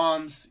your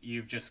bombs.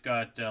 You've just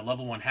got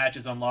level 1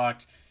 hatches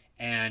unlocked.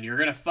 And you're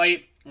going to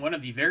fight one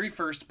of the very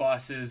first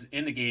bosses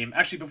in the game.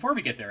 Actually, before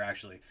we get there,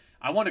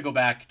 I want to go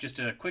back just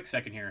a quick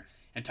second here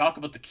and talk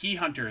about the key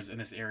hunters in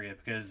this area,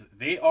 because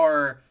they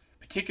are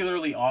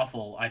particularly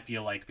awful, I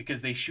feel like,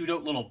 because they shoot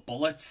out little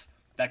bullets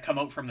that come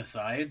out from the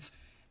sides.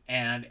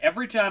 And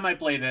every time I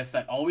play this,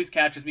 that always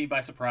catches me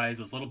by surprise.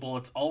 Those little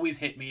bullets always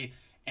hit me,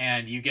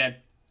 and you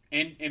get...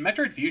 In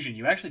Metroid Fusion,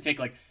 you actually take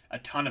like a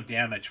ton of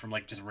damage from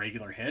like just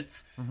regular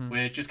hits,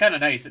 which is kind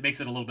of nice. It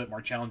makes it a little bit more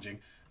challenging.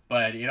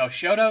 But, you know,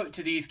 shout out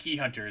to these key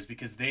hunters,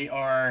 because they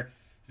are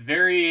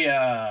very...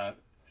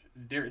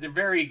 they're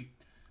very...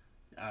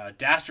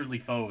 dastardly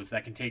foes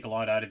that can take a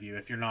lot out of you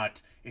if you're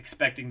not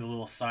expecting the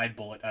little side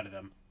bullet out of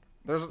them.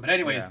 But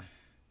anyways,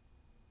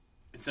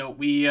 so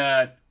we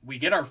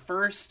get our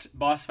first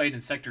boss fight in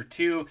Sector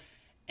 2,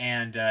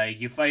 and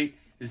you fight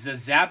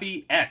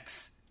Zazabi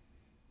X.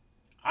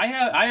 I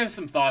have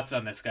some thoughts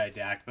on this guy,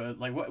 Dak, but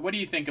like, what do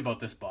you think about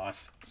this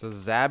boss? So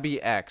Zabi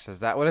X, is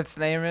that what its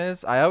name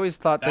is? I always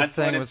thought this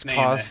thing was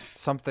called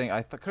something.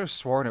 I could have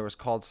sworn it was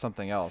called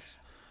something else.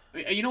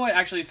 You know what?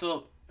 Actually,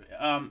 so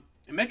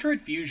Metroid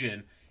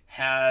Fusion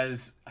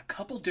has a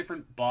couple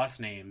different boss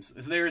names.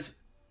 There's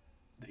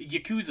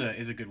Yakuza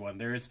is a good one.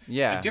 There's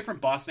a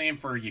different boss name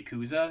for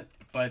Yakuza,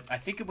 but I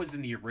think it was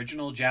in the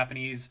original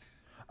Japanese.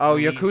 Oh,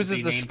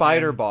 Yakuza's the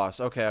spider boss.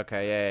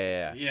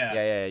 Okay,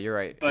 yeah. You're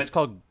right. But it's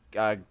called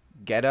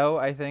Gedo,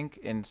 I think,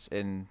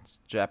 in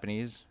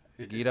Japanese.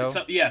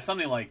 Gedo.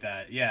 Something like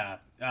that. Yeah.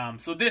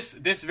 So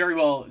this very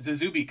well,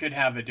 Zazubi could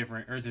have a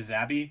different, or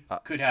Zazabi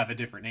could have a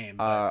different name.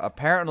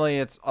 Apparently,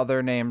 its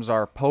other names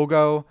are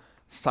Pogo,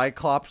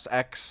 Cyclops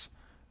X,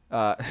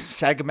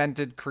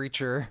 Segmented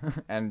Creature,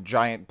 and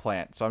Giant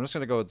Plant. So I'm just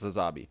gonna go with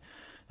Zazabi.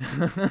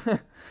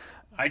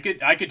 I could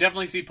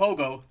definitely see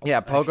Pogo.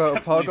 Yeah,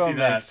 Pogo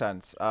makes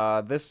sense.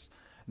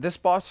 This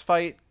boss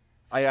fight,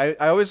 I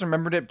always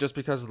remembered it just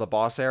because of the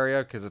boss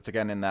area, because it's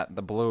again in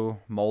the blue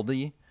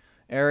moldy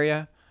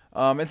area.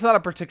 It's not a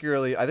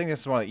particularly. I think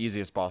this is one of the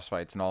easiest boss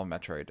fights in all of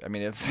Metroid. I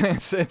mean,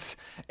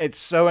 it's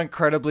so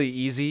incredibly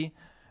easy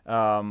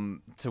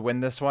to win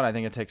this one. I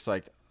think it takes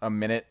like a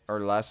minute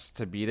or less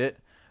to beat it.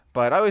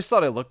 But I always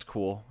thought it looked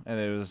cool, and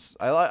it was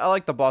I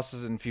like the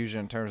bosses in Fusion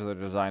in terms of their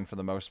design for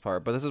the most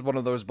part. But this is one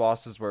of those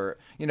bosses where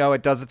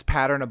it does its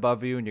pattern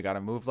above you, and you got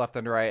to move left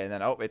and right, and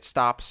then it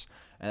stops,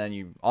 and then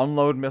you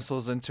unload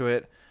missiles into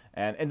it.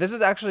 And this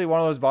is actually one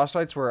of those boss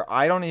fights where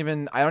I don't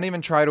even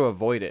try to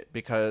avoid it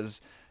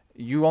because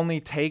you only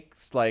take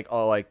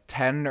like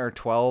 10 or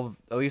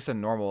 12, at least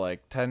in normal,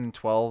 like 10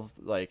 12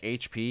 like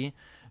HP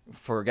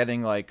for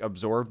getting like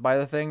absorbed by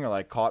the thing or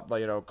like caught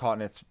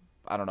in its,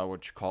 I don't know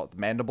what you call it,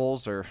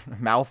 mandibles or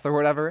mouth or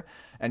whatever,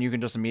 and you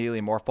can just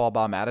immediately morph ball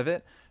bomb out of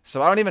it.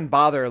 So I don't even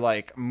bother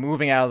like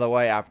moving out of the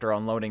way after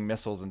unloading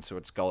missiles into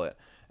its gullet,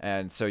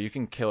 and so you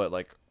can kill it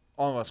like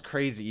almost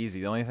crazy easy.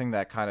 The only thing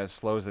that kind of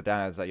slows it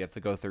down is that you have to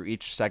go through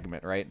each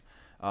segment, right?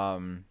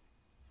 Um,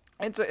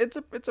 it's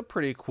a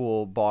pretty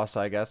cool boss,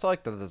 I guess. I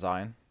like the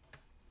design.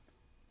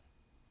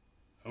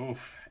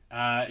 Oof.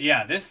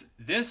 Yeah,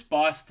 this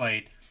boss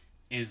fight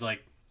is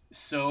like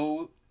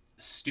so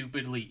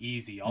stupidly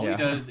easy. All he Yeah.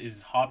 does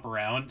is hop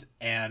around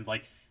and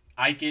like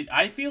I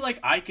feel like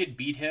I could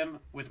beat him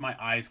with my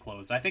eyes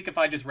closed. I think if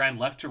I just ran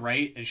left to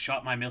right and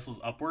shot my missiles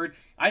upward,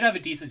 I'd have a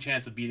decent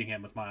chance of beating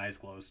him with my eyes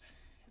closed.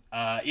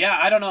 Yeah,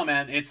 I don't know,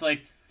 man. It's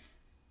like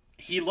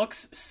he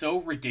looks so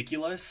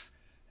ridiculous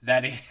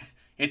that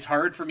it's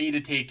hard for me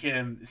to take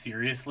him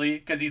seriously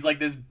because he's like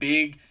this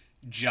big,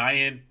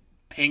 giant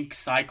pink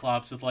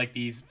cyclops with like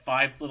these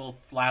five little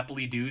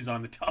flappily doos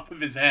on the top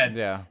of his head.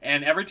 Yeah.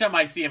 And every time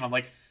I see him, I'm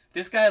like,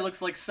 this guy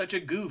looks like such a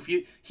goof.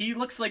 He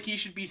looks like he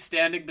should be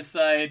standing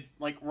beside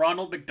like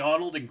Ronald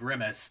McDonald and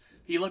Grimace.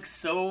 He looks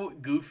so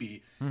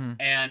goofy,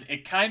 and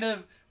it kind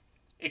of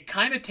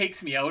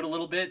takes me out a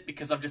little bit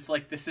because I'm just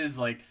like, this is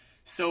like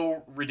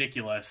so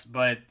ridiculous.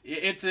 But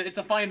it's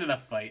a fine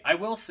enough fight. I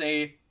will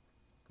say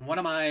one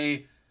of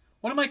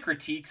my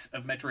critiques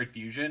of Metroid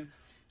Fusion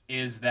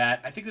is that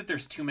I think that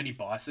there's too many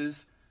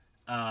bosses,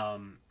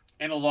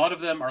 and a lot of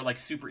them are like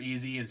super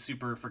easy and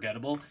super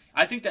forgettable.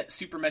 I think that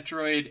Super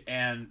Metroid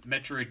and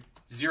Metroid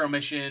Zero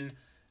Mission,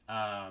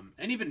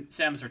 and even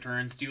Samus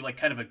Returns do like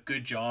kind of a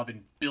good job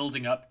in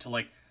building up to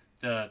like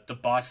the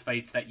boss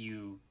fights that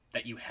you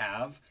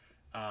have.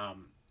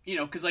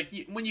 Because like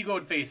when you go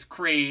and face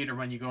Kraid or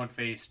when you go and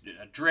face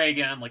a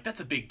dragon, like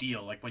that's a big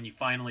deal. Like when you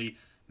finally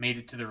made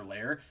it to their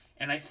lair,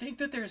 and I think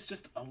that there's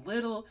just a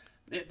little.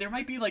 There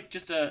might be like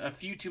just a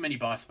few too many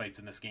boss fights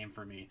in this game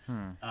for me.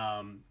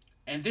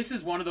 And this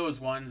is one of those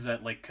ones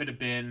that like could have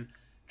been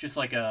just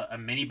like a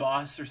mini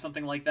boss or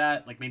something like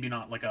that. Like maybe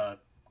not like a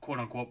quote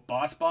unquote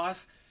boss,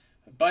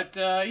 but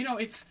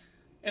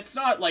it's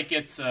not like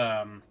it's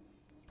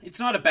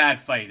not a bad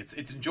fight.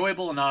 It's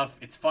enjoyable enough.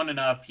 It's fun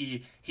enough.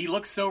 He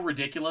looks so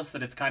ridiculous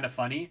that it's kind of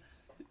funny.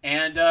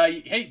 And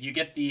hey, you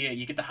get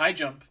the high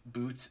jump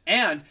boots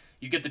and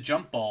you get the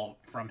jump ball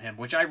from him,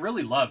 which I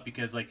really love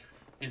because like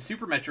in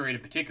Super Metroid in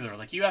particular,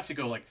 like you have to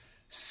go like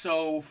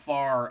so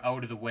far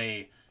out of the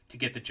way to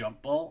get the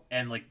jump ball,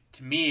 and like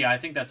to me, I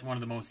think that's one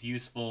of the most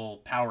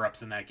useful power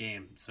ups in that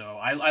game. So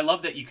I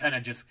love that you kind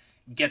of just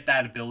get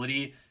that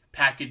ability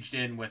packaged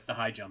in with the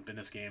high jump in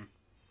this game.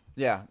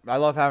 Yeah, I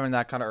love having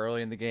that kind of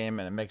early in the game,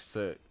 and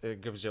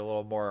it gives you a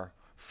little more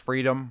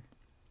freedom.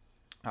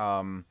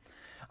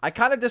 I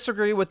kind of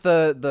disagree with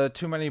the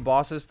too many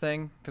bosses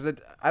thing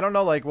because I don't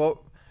know like what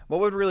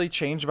would really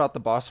change about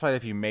the boss fight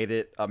if you made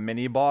it a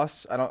mini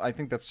boss. I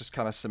think that's just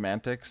kind of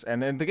semantics,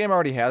 and then the game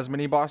already has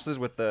mini bosses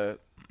with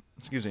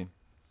excuse me,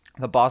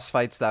 the boss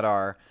fights that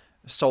are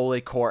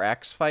solely Core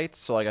X fights.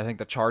 So like I think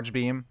the Charge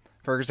Beam,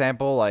 for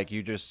example, like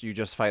you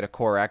just fight a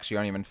Core X. You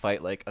don't even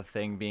fight like a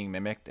thing being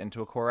mimicked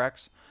into a Core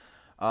X.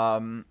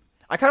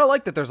 I kind of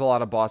like that there's a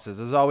lot of bosses.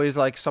 There's always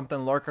like something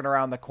lurking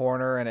around the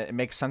corner, and it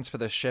makes sense for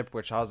the ship,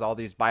 which has all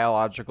these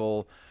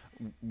biological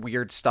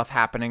weird stuff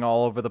happening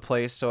all over the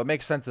place. So it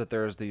makes sense that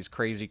there's these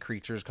crazy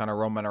creatures kind of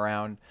roaming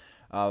around.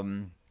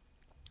 And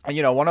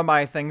one of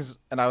my things,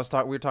 and we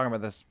were talking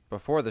about this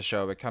before the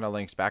show, but it kind of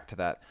links back to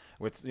that.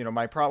 With one of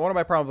my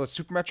problems with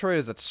Super Metroid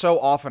is that so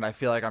often I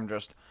feel like I'm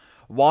just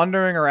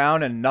wandering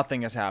around and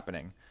nothing is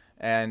happening.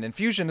 And in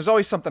Fusion, there's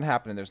always something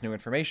happening. There's new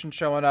information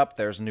showing up.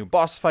 There's a new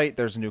boss fight.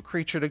 There's a new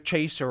creature to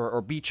chase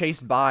or be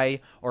chased by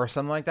or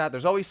something like that.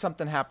 There's always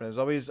something happening. There's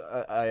always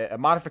a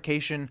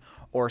modification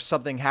or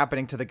something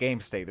happening to the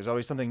game state. There's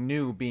always something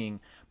new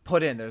being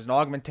put in. There's an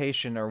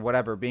augmentation or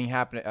whatever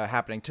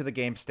happening to the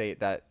game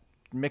state that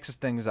mixes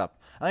things up.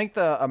 I think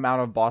the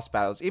amount of boss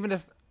battles, even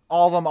if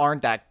all of them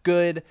aren't that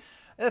good,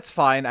 that's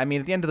fine. I mean,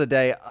 at the end of the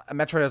day,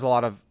 Metroid has a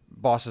lot of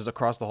bosses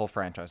across the whole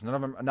franchise. Not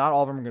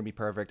all of them are going to be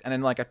perfect. And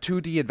in like a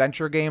 2D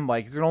adventure game,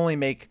 like you can only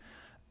make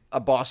a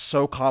boss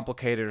so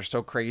complicated or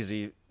so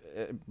crazy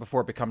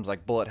before it becomes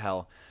like bullet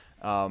hell.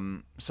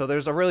 So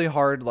there's a really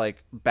hard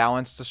like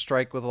balance to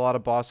strike with a lot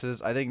of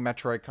bosses. I think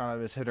Metroid kind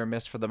of is hit or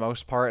miss for the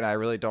most part,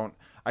 and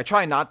I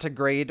try not to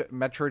grade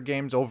Metroid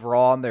games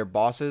overall on their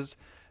bosses.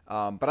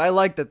 But I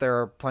like that there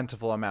are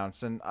plentiful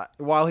amounts, and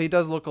while he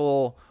does look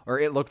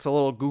it looks a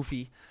little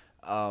goofy.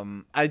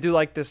 I do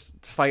like this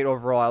fight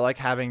overall. I like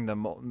having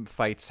the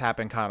fights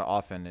happen kind of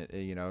often.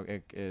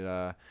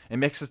 It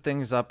mixes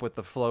things up with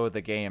the flow of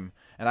the game,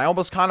 and I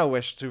almost kind of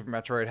wish Super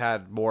Metroid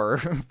had more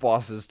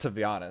bosses, to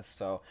be honest.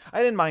 So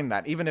I didn't mind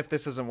that, even if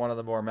this isn't one of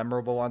the more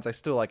memorable ones. I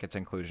still like its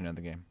inclusion in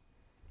the game.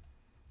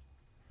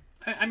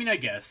 I mean, I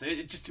guess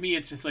just to me,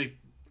 it's just like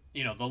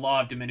the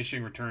law of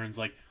diminishing returns.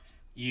 Like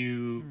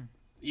you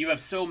you have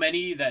so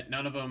many that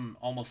none of them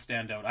almost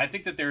stand out. I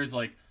think that there's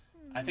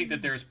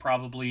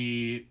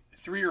probably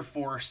three or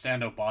four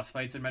standout boss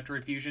fights in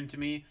Metroid Fusion to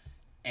me,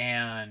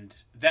 and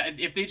that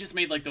if they just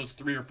made like those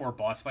three or four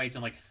boss fights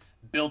and like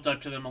built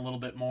up to them a little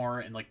bit more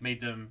and like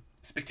made them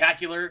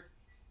spectacular,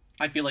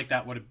 I feel like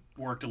that would have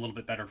worked a little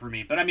bit better for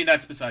me. But I mean,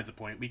 that's besides the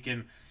point. We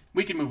can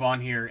move on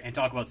here and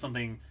talk about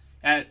something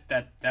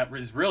that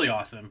was really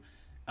awesome,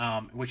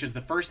 which is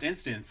the first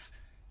instance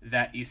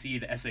that you see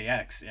the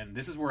SAX, and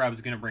this is where I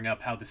was going to bring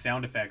up how the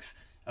sound effects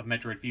of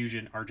Metroid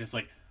Fusion are just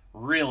like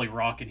really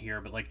rocking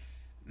here. But like,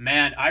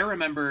 man, I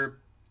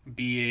remember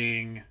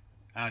being,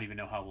 I don't even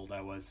know how old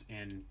I was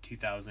in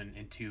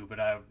 2002, but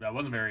I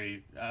wasn't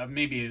very,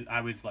 maybe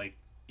I was like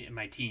in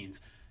my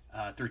teens,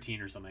 13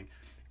 or something.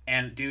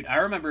 And dude, I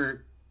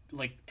remember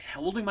like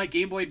holding my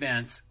Game Boy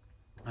Advance.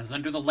 I was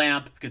under the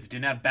lamp because it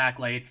didn't have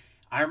backlight.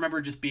 I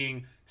remember just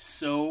being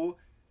so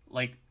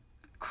like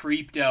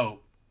creeped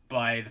out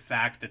by the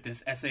fact that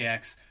this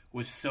SAX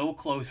was so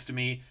close to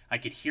me. I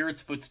could hear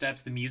its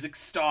footsteps. The music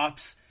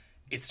stops.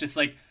 It's just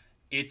like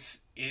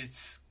it's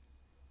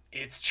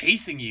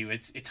chasing you.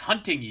 It's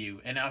hunting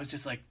you. And I was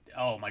just like,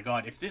 oh my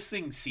god, if this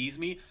thing sees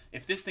me,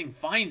 if this thing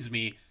finds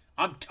me,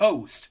 I'm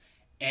toast.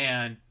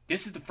 And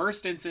this is the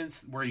first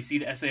instance where you see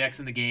the SAX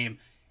in the game.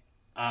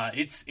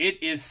 It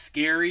is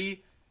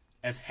scary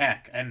as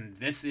heck, and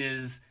this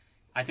is,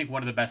 I think,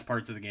 one of the best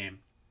parts of the game.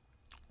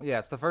 Yeah,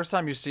 it's the first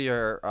time you see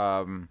her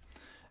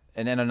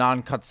and in a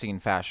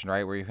non-cutscene fashion,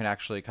 right, where you can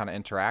actually kind of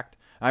interact.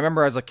 I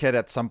remember as a kid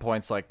at some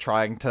points like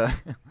trying to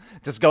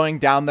just going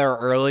down there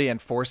early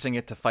and forcing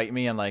it to fight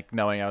me and like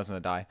knowing I was gonna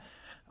die.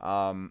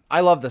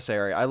 I love this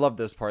area. I love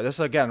this part. This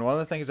again, one of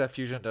the things that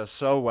Fusion does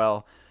so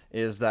well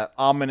is that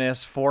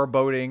ominous,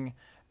 foreboding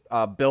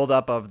build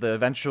up of the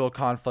eventual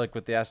conflict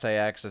with the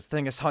SAX. This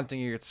thing is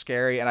hunting you. It's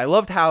scary, and I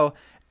loved how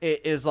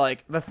it is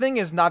like the thing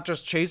is not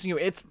just chasing you.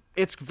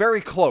 It's very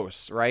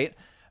close, right?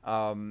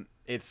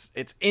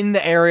 It's in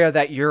the area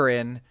that you're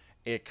in.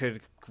 You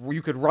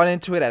could run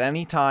into it at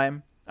any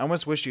time. I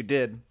almost wish you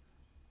did,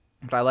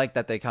 but I like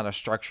that they kind of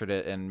structured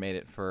it and made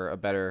it for a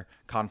better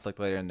conflict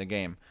later in the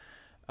game.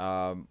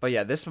 But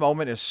yeah, this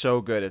moment is so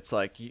good. It's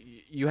like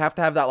you have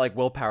to have that like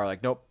willpower.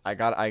 Like, nope,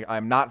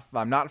 I'm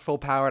not full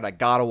powered. I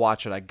gotta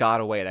watch it. I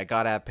gotta wait. I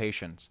gotta have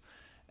patience,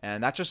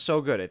 and that's just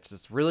so good. It's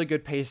just really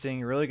good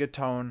pacing, really good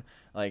tone.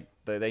 Like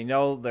they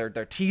know they're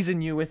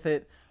teasing you with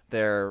it.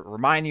 They're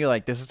reminding you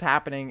like this is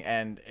happening,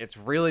 and it's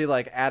really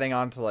like adding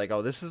on to like,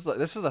 oh, this is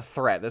a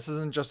threat. This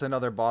isn't just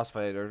another boss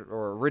fight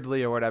or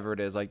Ridley or whatever it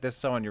is. Like this is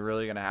someone you're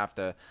really gonna have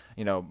to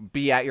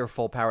be at your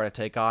full power to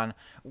take on.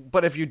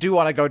 But if you do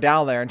want to go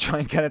down there and try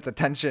and get its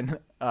attention,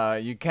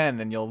 you can,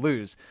 and you'll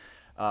lose.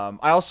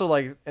 I also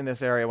like in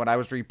this area when I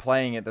was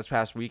replaying it this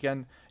past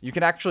weekend, you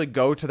can actually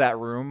go to that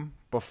room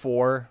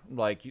before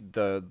like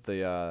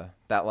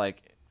that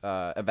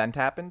event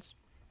happens.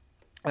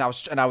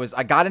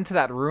 I got into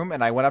that room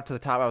and I went up to the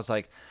top. I was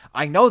like,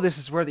 I know this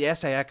is where the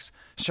SAX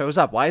shows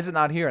up. Why is it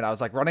not here? And I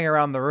was like running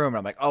around the room and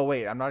I'm like, oh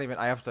wait,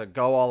 I have to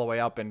go all the way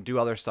up and do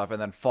other stuff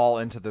and then fall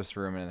into this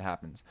room and it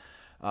happens.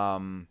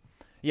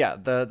 Yeah,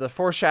 the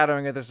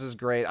foreshadowing of this is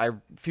great.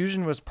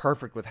 Fusion was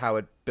perfect with how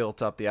it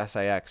built up the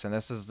SAX, and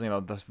this is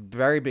the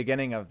very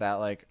beginning of that.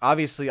 Like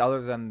obviously,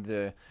 other than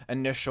the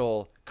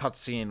initial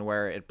cutscene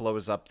where it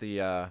blows up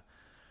the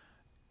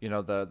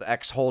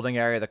X holding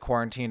area, the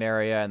quarantine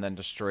area, and then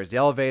destroys the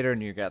elevator,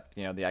 and you get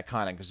the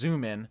iconic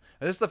zoom in.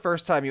 This is the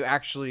first time you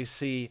actually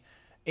see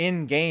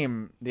in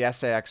game the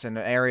SAX in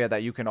an area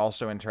that you can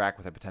also interact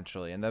with it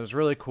potentially, and that was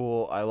really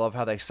cool. I love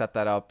how they set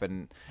that up,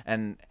 and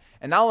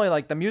not only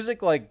like the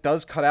music like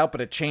does cut out,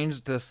 but it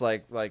changed this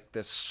like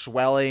this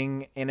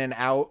swelling in and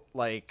out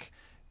like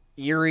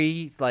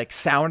eerie like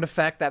sound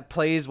effect that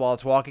plays while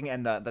it's walking,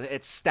 and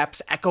its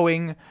steps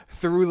echoing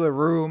through the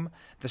room,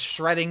 the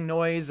shredding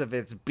noise of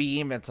its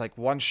beam. It's like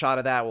one shot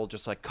of that will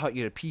just like cut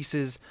you to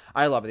pieces.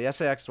 I love it. The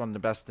SAX is one of the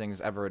best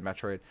things ever in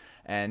Metroid,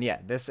 and yeah,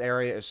 this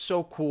area is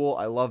so cool.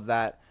 I love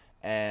that,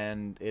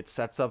 and it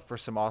sets up for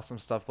some awesome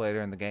stuff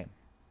later in the game.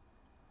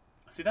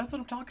 See, that's what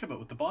I'm talking about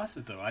with the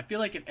bosses, though. I feel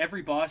like if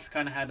every boss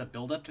kind of had a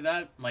build up to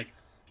that, like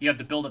you have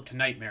to build up to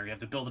Nightmare, you have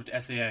to build up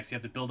to SAX, you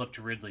have to build up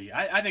to Ridley.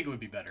 I think it would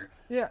be better.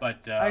 Yeah,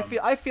 but I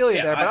feel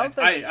you there, but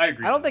I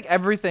agree. I don't think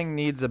everything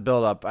needs a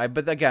build up.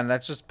 But again,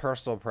 that's just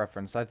personal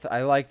preference.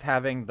 I liked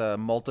having the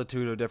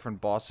multitude of different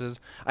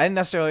bosses. I didn't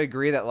necessarily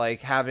agree that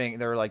like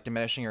they're like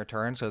diminishing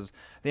returns, because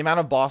the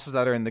amount of bosses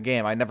that are in the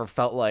game, I never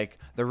felt like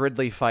the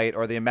Ridley fight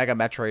or the Mega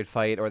Metroid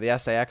fight or the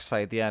SAX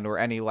fight at the end were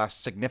any less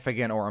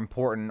significant or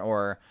important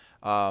or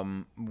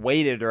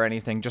weighted or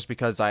anything just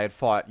because I had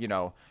fought,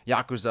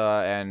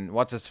 Yakuza and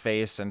what's his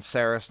face and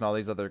Saris and all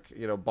these other,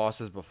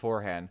 bosses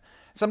beforehand.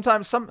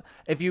 Sometimes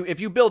if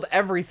you build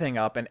everything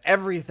up and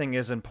everything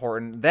is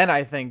important, then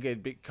I think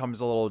it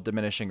becomes a little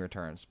diminishing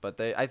returns. But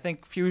I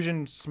think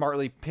Fusion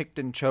smartly picked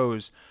and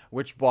chose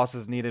which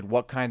bosses needed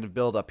what kind of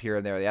build up here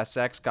and there. The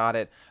SX got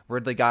it,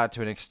 Ridley got it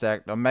to an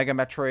extent. Omega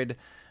Metroid,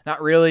 not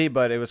really,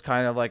 but it was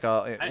kind of like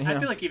I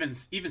feel like even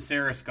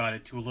Saris got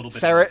it to a little bit.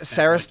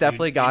 Saris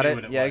definitely got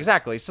it. Yeah,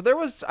 exactly. So there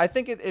was, I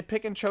think it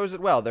pick and chose it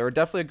well. There were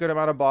definitely a good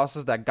amount of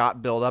bosses that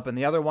got build up, and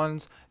the other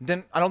ones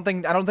didn't. I don't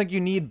think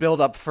you need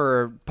build up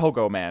for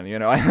Pogo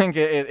Man. I think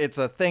it's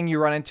a thing you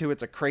run into.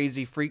 It's a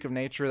crazy freak of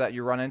nature that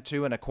you run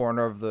into in a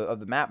corner of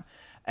the map,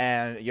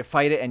 and you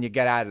fight it and you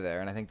get out of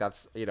there. And I think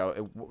that's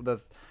the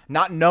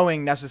not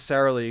knowing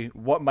necessarily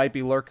what might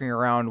be lurking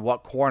around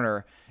what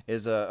corner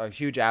is a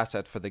huge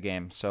asset for the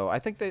game. So I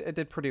think it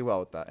did pretty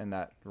well with that in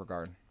that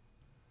regard.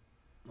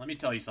 Let me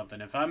tell you something.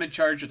 If I'm in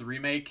charge of the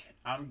remake,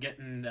 I'm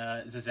getting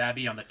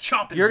Zazabi on the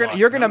chopping block.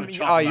 You're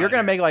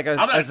gonna make like a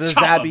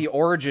Zazabi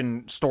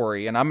origin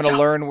story, and I'm gonna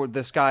learn where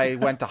this guy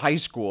went to high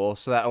school,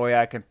 so that way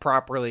I can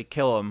properly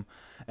kill him,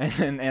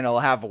 and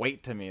it'll have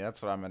weight to me.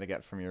 That's what I'm gonna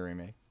get from your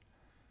remake.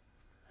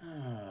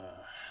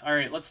 All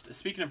right.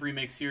 Speaking of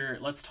remakes here,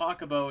 let's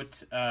talk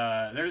about.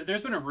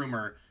 There's been a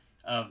rumor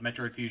of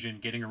Metroid Fusion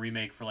getting a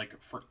remake for like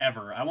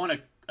forever. I want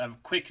a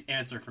quick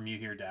answer from you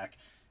here, Dak.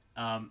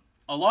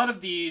 A lot of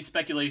the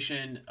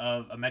speculation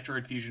of a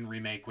Metroid Fusion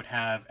remake would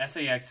have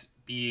SAX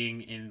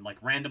being in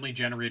like randomly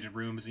generated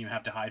rooms and you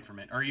have to hide from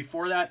it. Are you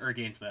for that or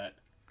against that?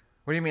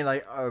 What do you mean,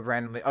 like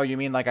randomly? Oh, you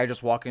mean like I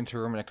just walk into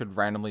a room and it could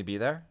randomly be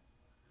there?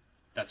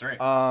 That's right.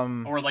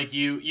 Or like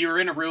you're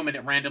in a room and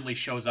it randomly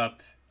shows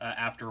up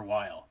after a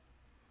while.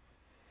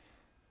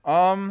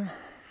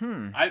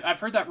 I've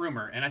heard that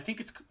rumor, and I think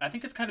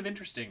it's kind of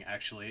interesting,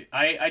 actually.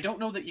 I don't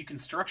know that you can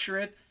structure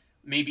it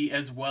maybe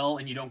as well,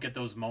 and you don't get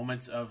those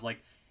moments of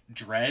like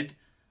dread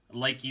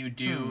like you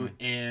do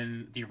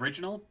in the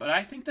original, but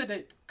I think that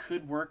it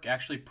could work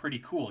actually pretty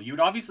cool. You would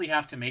obviously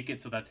have to make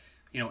it so that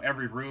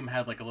every room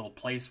had like a little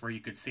place where you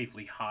could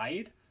safely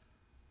hide,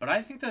 but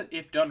I think that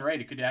if done right,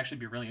 it could actually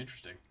be really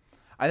interesting.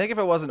 I think if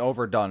it wasn't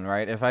overdone,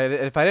 right? If I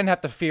didn't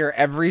have to fear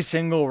every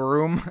single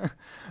room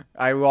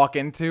I walk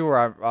into,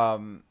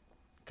 or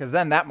because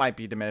then that might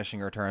be diminishing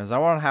returns. I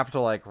won't have to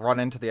like run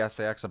into the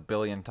SAX a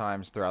billion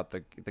times throughout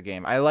the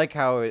game. I like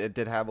how it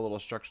did have a little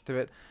structure to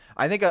it.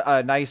 I think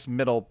a nice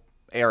middle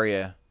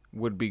area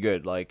would be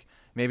good. Like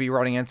maybe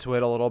running into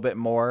it a little bit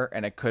more,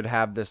 and it could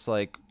have this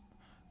like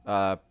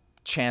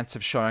chance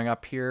of showing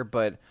up here.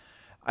 But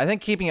I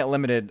think keeping it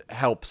limited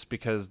helps,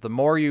 because the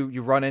more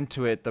you run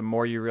into it, the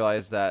more you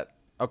realize that,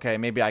 okay,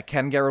 maybe I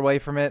can get away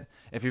from it.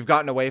 If you've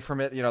gotten away from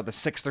it, the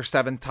sixth or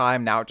seventh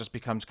time, now it just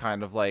becomes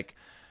kind of like,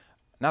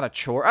 not a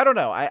chore. I don't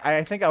know.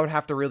 I think I would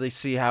have to really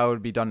see how it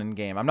would be done in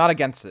game. I'm not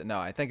against it. No,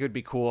 I think it would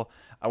be cool.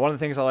 One of the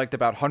things I liked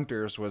about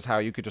Hunters was how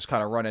you could just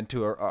kind of run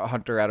into a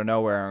hunter out of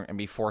nowhere and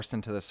be forced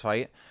into this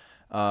fight.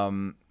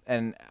 And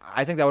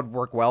I think that would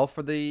work well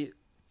for the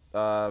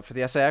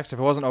SAX if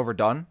it wasn't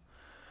overdone.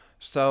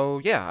 So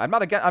yeah, I'm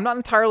not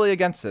entirely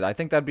against it. I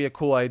think that'd be a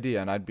cool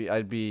idea, and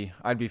I'd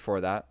be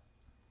for that.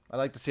 I'd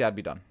like to see how'd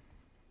be done.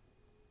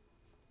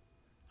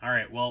 All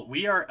right, well,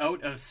 we are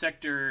out of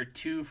Sector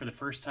 2 for the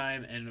first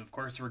time, and of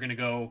course we're going to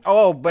go...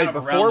 Oh, wait,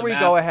 before we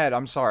go ahead,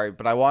 I'm sorry,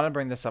 but I want to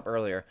bring this up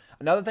earlier.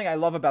 Another thing I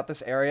love about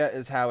this area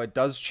is how it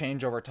does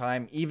change over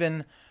time,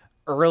 even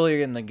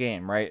earlier in the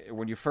game, right?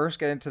 When you first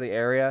get into the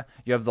area,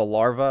 you have the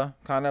larva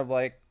kind of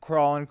like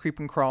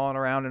creeping, crawling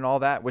around and all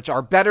that, which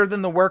are better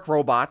than the work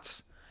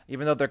robots,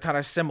 even though they're kind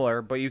of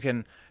similar, but you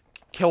can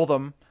kill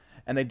them,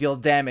 and they deal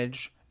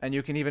damage, and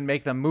you can even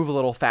make them move a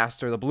little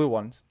faster, the blue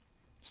ones.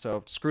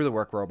 So screw the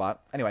work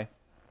robot. Anyway,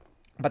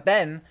 but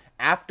then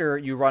after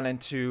you run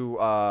into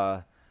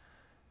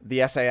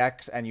the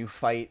SAX and you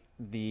fight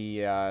the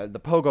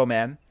Pogo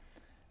Man,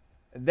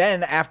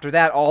 then after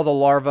that, all the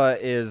larva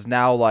is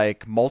now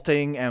like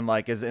molting and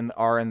like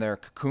are in their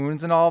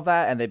cocoons and all of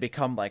that, and they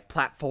become like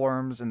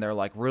platforms, and they're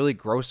like really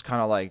gross,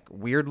 kind of like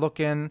weird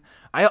looking.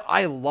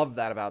 I love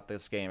that about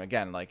this game.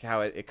 Again, like how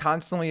it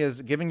constantly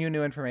is giving you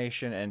new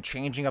information and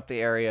changing up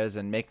the areas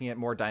and making it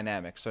more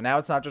dynamic. So now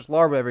it's not just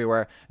larva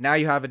everywhere. Now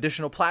you have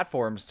additional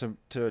platforms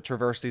to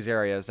traverse these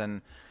areas,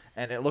 and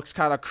it looks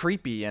kind of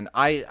creepy. And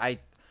I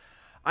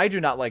do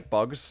not like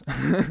bugs.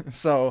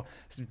 So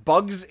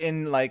bugs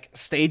in like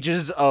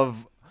stages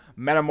of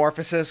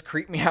metamorphosis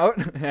creep me out,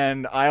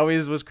 and I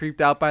always was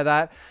creeped out by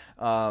that.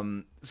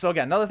 So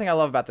again, another thing I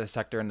love about this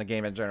sector and the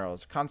game in general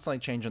is constantly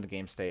changing the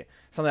game state.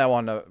 Something I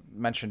wanted to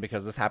mention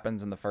because this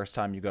happens in the first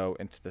time you go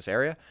into this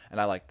area, and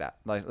I like that.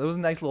 Like, it was a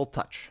nice little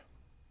touch.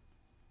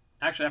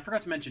 Actually, I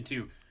forgot to mention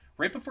too,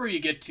 right before you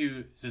get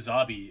to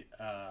Zazabi,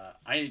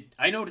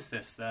 I noticed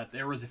this, that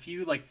there was a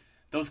few like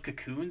those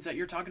cocoons that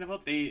you're talking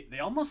about. They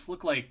almost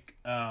look like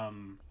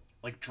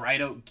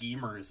dried out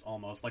Geemers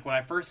almost. Like when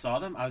I first saw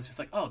them, I was just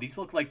like, oh, these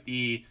look like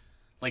the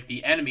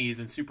enemies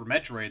in Super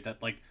Metroid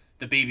that like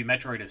the baby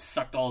Metroid has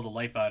sucked all the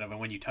life out of, and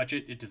when you touch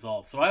it, it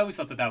dissolves. So I always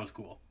thought that was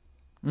cool.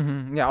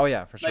 Yeah. Oh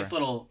yeah, for sure.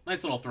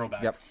 Nice little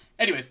throwback. Yep.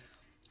 Anyways,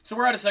 so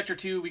we're out of Sector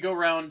 2. We go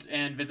around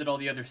and visit all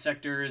the other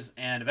sectors,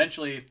 and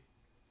eventually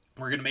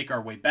we're going to make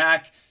our way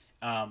back.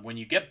 When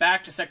you get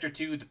back to Sector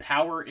 2, the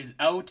power is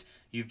out.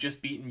 You've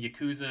just beaten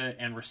Yakuza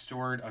and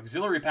restored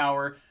auxiliary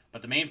power,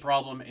 but the main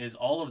problem is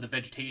all of the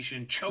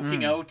vegetation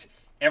choking out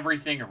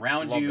everything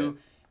around Love you.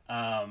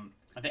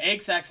 The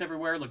egg sacs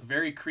everywhere look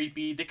very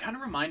creepy. They kind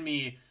of remind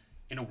me,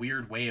 in a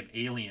weird way, of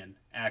Alien,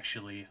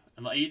 actually.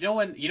 In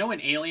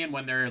Alien,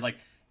 when they're like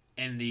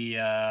in the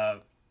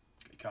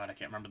God, I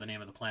can't remember the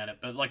name of the planet,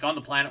 but like on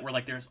the planet where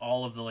like there's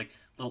all of the like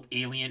little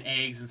alien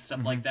eggs and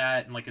stuff like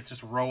that, and like it's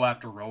just row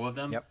after row of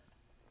them. Yep.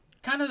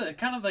 Kind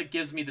of like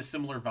gives me the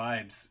similar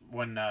vibes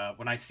when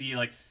I see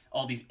like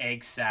all these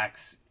egg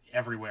sacs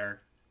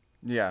everywhere.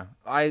 Yeah,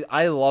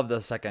 I love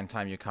the second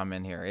time you come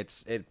in here.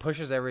 It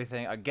pushes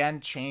everything again,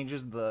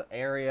 changes the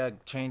area,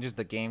 changes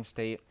the game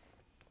state.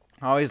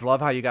 I always love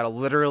how you gotta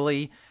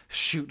literally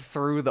shoot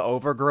through the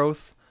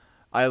overgrowth.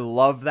 I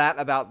love that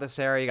about this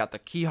area. You got the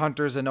key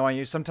hunters annoying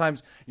you.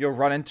 Sometimes you'll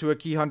run into a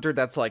key hunter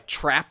that's like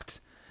trapped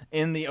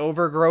in the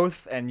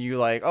overgrowth, and you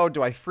like, oh,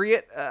 do I free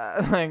it?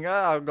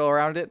 I'll go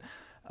around it.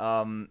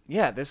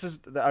 Yeah, this is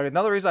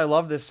another reason I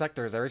love this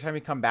sector. Is every time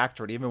you come back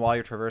to it, even while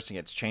you're traversing,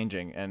 it's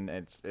changing and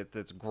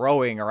it's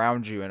growing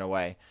around you in a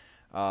way.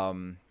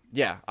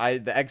 Yeah,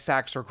 the egg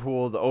sacs are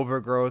cool. The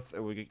overgrowth,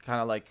 we kind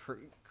of like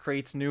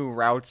creates new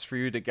routes for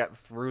you to get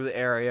through the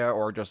area,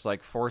 or just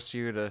like force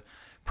you to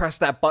press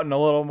that button a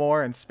little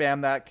more and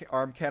spam that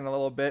arm cannon a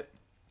little bit.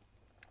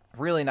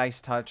 Really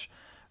nice touch.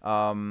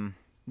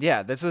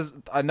 Yeah, this is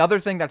another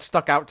thing that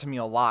stuck out to me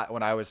a lot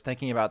when I was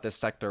thinking about this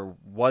sector,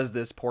 was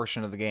this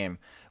portion of the game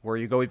where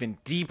you go even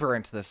deeper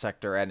into the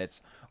sector and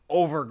it's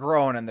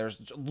overgrown and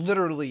there's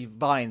literally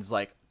vines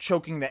like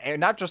choking the air,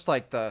 not just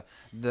like the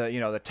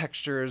the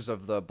textures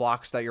of the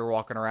blocks that you're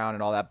walking around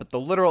and all that, but the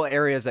literal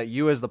areas that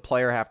you as the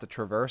player have to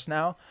traverse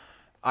now.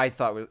 I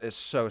thought is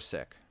so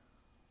sick.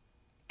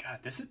 God,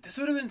 this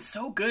would have been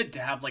so good to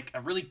have like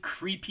a really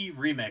creepy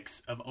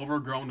remix of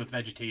Overgrown with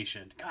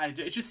Vegetation. God,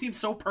 it just seems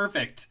so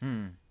perfect.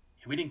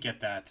 We didn't get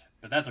that,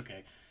 but that's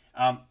okay.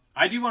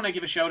 I do want to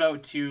give a shout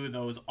out to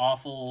those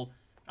awful,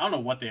 I don't know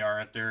what they are,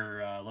 if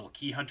they're little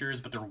key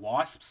hunters, but they're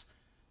wasps.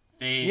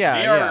 They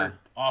are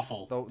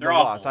awful. They're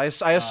awful.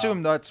 Wasps. I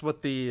assume that's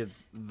what the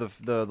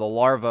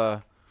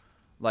larva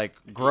like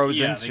grows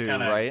into,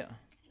 right?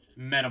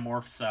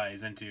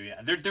 Metamorphosize into.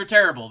 Yeah, they're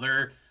terrible.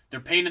 They're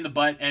pain in the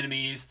butt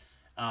enemies.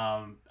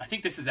 I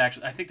think this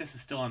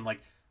is still in like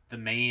the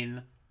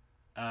main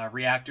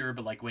reactor,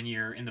 but like when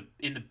you're in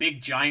the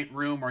big giant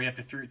room where you have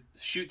to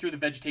shoot through the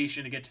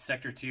vegetation to get to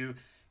Sector 2,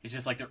 it's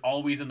just like they're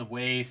always in the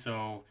way.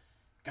 So,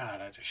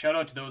 God, shout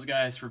out to those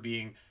guys for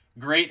being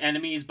great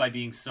enemies by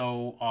being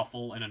so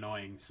awful and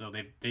annoying. So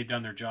they've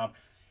done their job.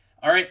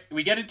 All right,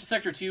 we get into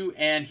Sector 2,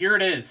 and here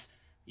it is.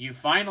 You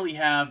finally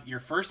have your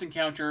first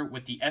encounter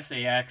with the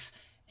SAX.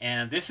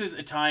 And this is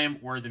a time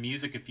where the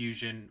music of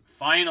Fusion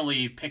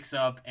finally picks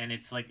up, and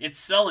it's like it's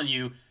selling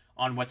you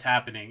on what's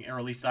happening, or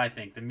at least I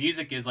think. The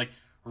music is like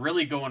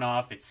really going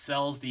off. It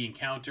sells the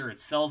encounter. It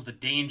sells the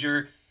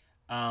danger.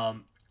 I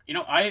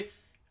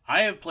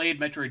have played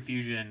Metroid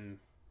Fusion,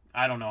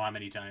 I don't know how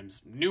many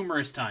times,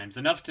 numerous times,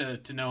 enough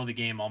to know the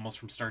game almost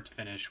from start to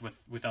finish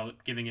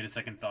without giving it a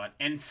second thought.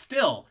 And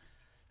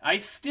I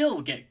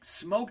still get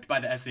smoked by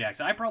the SAX.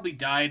 I probably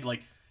died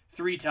like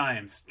 3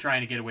 times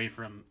trying to get away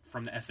from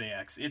the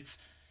SAX.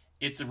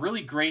 It's a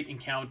really great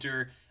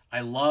encounter.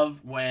 I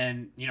love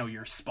when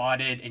you're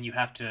spotted and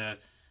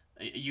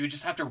you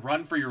just have to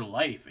run for your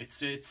life.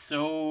 It's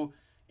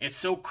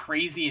so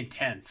crazy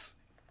intense.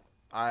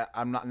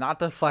 I'm not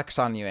to flex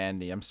on you,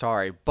 Andy. I'm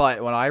sorry,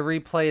 but when I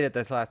replayed it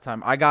this last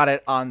time, I got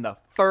it on the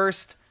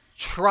first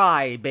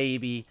try,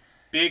 baby.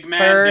 Big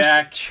man,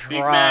 Dak. Big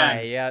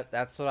man. Yeah,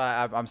 that's what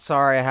I'm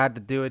sorry I had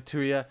to do it to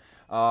you.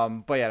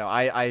 But yeah, no,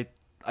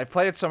 I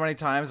played it so many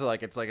times that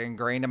like it's like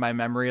ingrained in my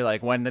memory,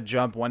 like when to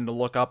jump, when to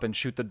look up and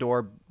shoot the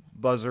door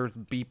buzzer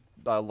beep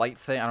light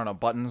thing. I don't know,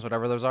 buttons,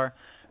 whatever those are.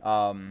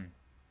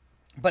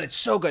 But it's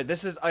so good.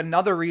 This is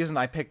another reason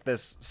I picked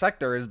this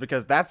sector, is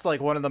because that's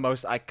like one of the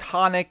most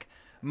iconic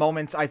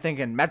moments I think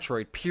in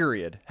Metroid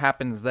period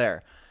happens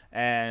there.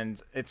 And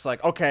it's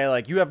like, okay,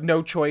 like you have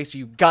no choice,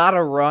 you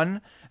gotta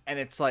run. And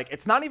it's like,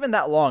 it's not even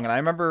that long. And I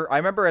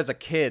remember as a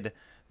kid,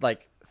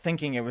 like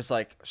thinking it was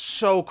like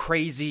so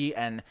crazy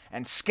and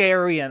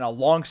scary and a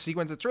long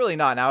sequence. It's really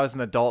not. Now as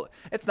an adult,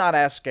 it's not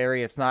as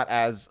scary. It's not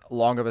as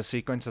long of a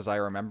sequence as I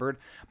remembered.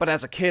 But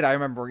as a kid, I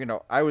remember,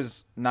 I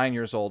was 9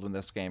 years old when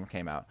this game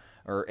came out,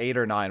 or 8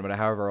 or 9,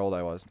 however old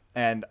I was.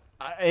 And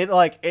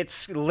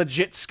it's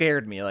legit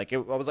scared me. Like I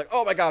was like,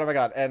 oh my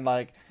God. And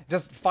like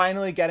just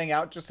finally getting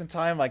out just in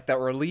time, like that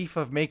relief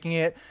of making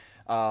it.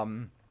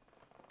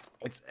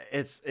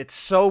 It's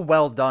so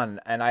well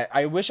done, and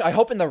I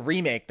hope in the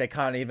remake they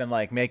kind of even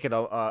like make it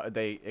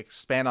they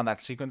expand on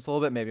that sequence a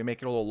little bit, maybe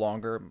make it a little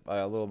longer,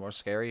 a little more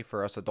scary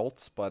for us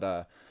adults.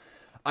 But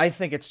I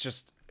think it's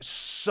just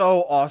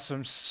so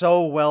awesome,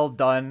 so well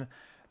done.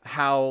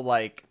 How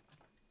like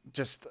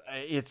just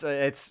it's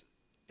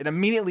it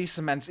immediately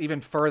cements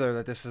even further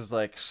that this is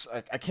like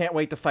I can't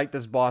wait to fight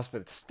this boss,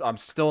 but I'm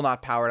still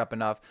not powered up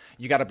enough.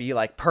 You got to be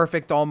like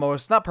perfect,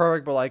 almost not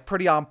perfect, but like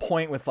pretty on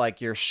point with like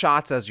your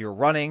shots as you're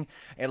running.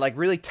 It like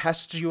really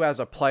tests you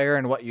as a player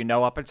and what you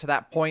know up until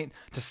that point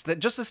just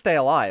to stay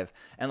alive.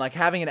 And like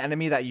having an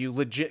enemy that you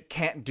legit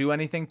can't do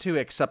anything to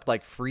except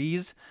like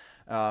freeze,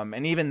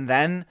 and even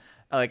then,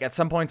 like at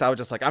some points I was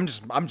just like I'm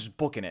just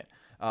booking it.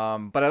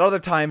 But at other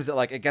times,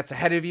 it gets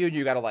ahead of you, and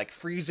you gotta like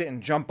freeze it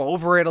and jump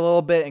over it a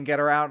little bit and get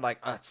around. Like,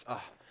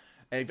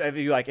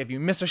 if you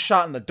miss a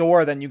shot in the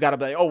door, then you gotta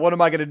be like, oh, what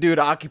am I gonna do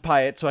to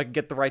occupy it so I can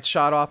get the right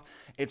shot off?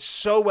 It's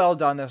so well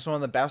done. That's one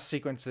of the best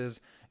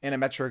sequences in a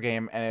Metro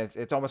game, and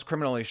it's almost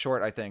criminally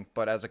short, I think.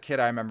 But as a kid,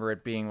 I remember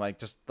it being like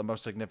just the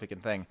most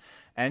significant thing.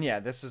 And yeah,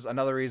 this is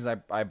another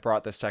reason I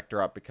brought this sector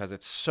up, because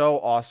it's so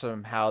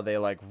awesome how they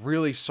like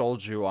really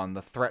sold you on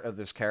the threat of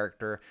this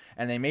character,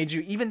 and they made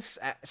you even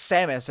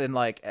Samus in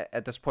like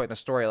at this point in the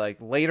story, like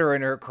later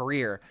in her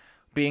career,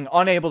 being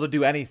unable to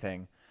do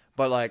anything.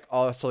 But like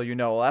also,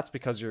 well, that's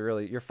because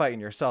you're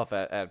fighting yourself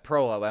at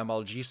pro level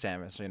MLG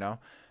Samus,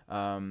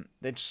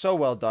 it's so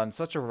well done,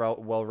 such a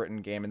well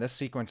written game, and this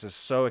sequence is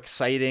so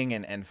exciting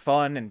and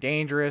fun and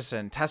dangerous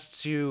and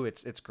tests you.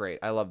 It's great.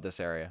 I love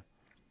this area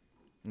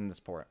in this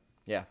port.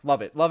 Yeah,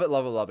 love it, love it,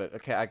 love it, love it.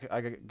 Okay,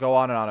 I could go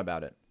on and on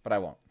about it, but I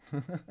won't.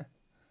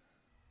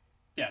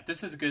 Yeah,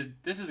 this is a good.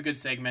 This is a good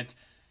segment,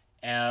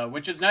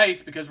 which is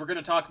nice because we're going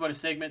to talk about a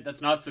segment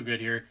that's not so good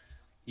here.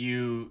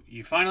 You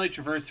finally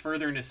traverse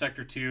further into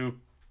Sector 2,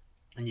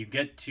 and you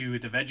get to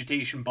the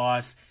vegetation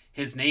boss.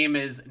 His name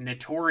is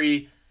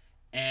Nitori,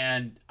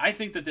 and I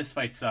think that this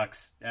fight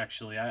sucks,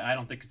 actually. I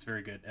don't think it's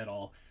very good at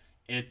all.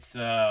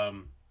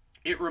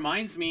 It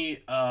reminds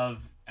me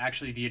of,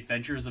 actually, the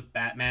Adventures of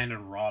Batman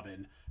and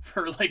Robin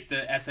for, like,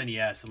 the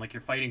SNES, and, like,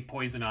 you're fighting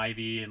Poison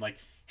Ivy, and, like,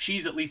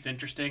 she's at least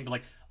interesting, but,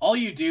 like, all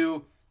you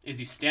do is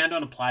you stand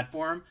on a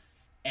platform,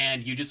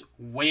 and you just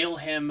whale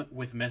him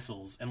with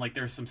missiles, and like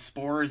there's some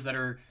spores that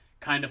are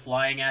kind of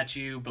flying at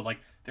you, but like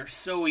they're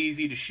so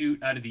easy to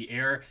shoot out of the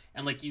air,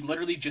 and like you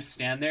literally just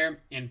stand there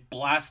and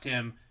blast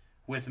him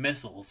with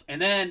missiles.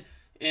 And then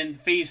in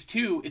phase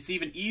 2 it's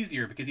even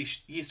easier because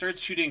he starts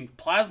shooting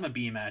plasma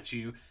beam at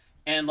you,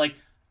 and like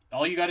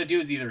all you got to do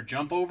is either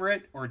jump over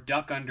it or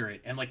duck under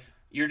it, and like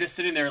you're just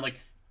sitting there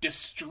like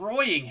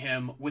destroying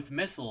him with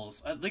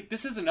missiles. Like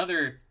this is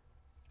another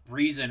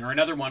reason, or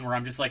another one where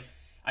I'm just like,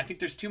 I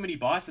think there's too many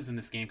bosses in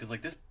this game, because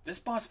like this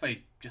boss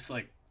fight just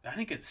like, I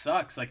think it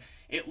sucks. Like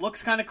it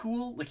looks kind of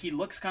cool, like he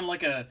looks kind of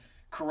like a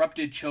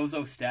corrupted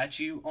Chozo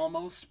statue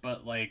almost,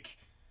 but like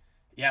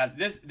yeah,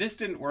 this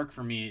didn't work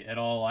for me at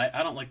all.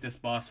 I don't like this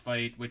boss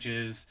fight, which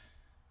is,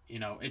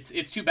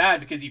 it's too bad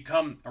because you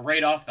come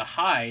right off the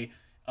high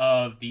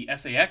of the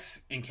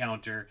SAX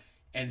encounter,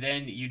 and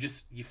then you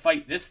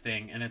fight this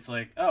thing, and it's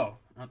like, oh,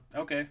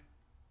 okay,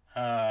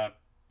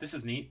 this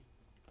is neat.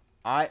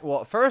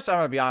 Well, first I'm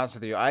gonna be honest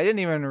with you. I didn't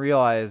even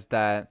realize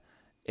that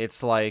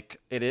it's like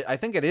I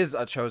think it is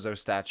a Chozo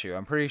statue.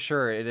 I'm pretty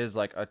sure it is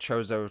like a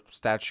Chozo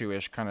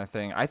statue-ish kind of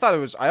thing. I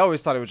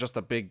always thought it was just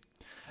a big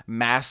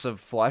mass of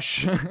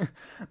flesh,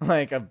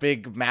 like a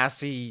big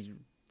massy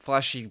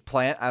fleshy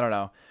plant. I don't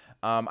know.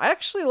 I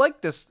actually like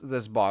this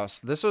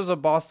boss. This was a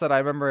boss that I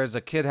remember as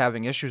a kid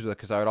having issues with,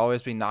 because I would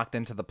always be knocked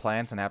into the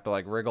plants and have to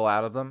like wriggle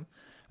out of them,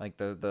 like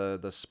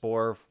the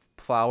spore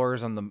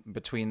flowers on the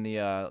between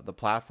the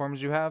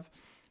platforms you have.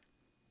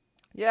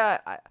 Yeah,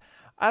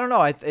 I don't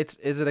know.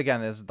 Is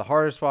it the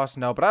hardest boss?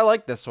 No, but I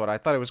like this one. I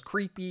thought it was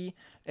creepy.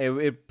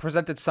 It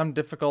presented some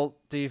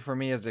difficulty for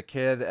me as a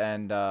kid,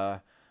 and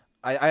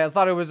I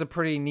thought it was a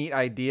pretty neat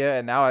idea.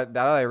 And now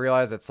that I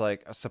realize it's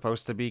like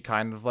supposed to be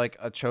kind of like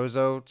a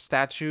Chozo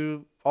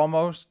statue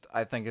almost,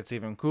 I think it's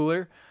even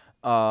cooler.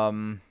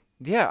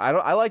 Yeah,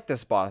 I like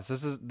this boss.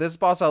 This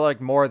boss I like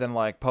more than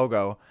like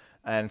Pogo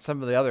and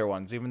some of the other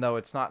ones, even though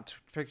it's not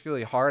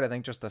particularly hard. I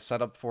think just the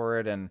setup for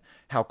it and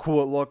how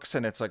cool it looks,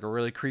 and it's like a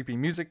really creepy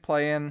music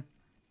playing,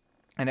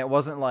 and it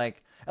wasn't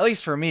like, at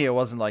least for me, it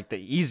wasn't like the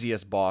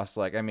easiest boss.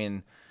 Like, I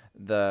mean,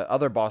 the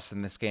other boss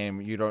in this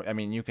game,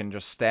 you can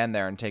just stand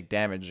there and take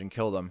damage and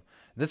kill them.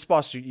 This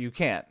boss, you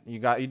can't. You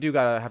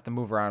gotta have to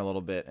move around a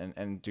little bit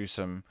and do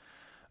some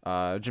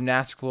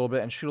gymnastics a little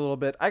bit and shoot a little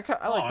bit. I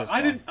like this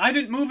one. I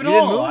didn't move at You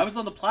didn't all. move? I was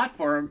on the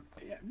platform.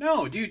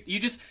 No, dude,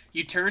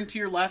 you turn to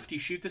your left, you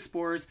shoot the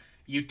spores.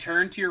 You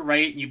turn to your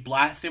right, and you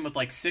blast him with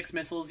like 6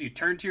 missiles. You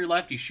turn to your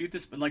left, you shoot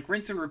this, like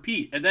rinse and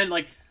repeat. And then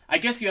like, I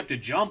guess you have to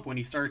jump when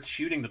he starts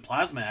shooting the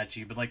plasma at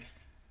you. But like,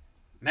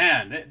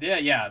 man,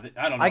 I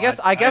don't know. I guess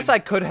I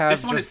could have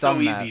this one just is so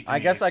done that. easy to I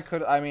me. guess I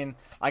could. I mean,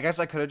 I guess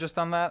I could have just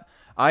done that.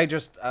 I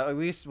just at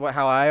least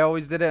how I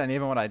always did it, and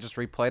even when I just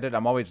replayed it,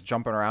 I'm always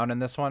jumping around in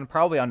this one,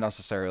 probably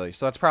unnecessarily.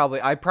 So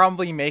I'm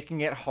probably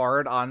making it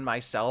hard on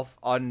myself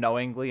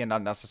unknowingly and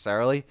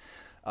unnecessarily.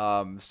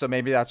 So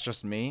maybe that's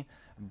just me,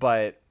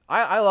 but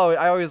I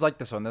always liked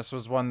this one. This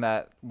was one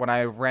that when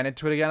I ran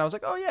into it again, I was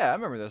like, oh yeah, I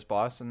remember this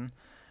boss, and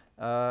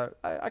I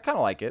kind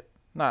of like it.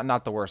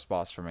 Not the worst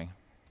boss for me.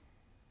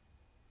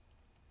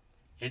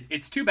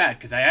 It's too bad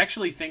because I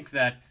actually think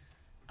that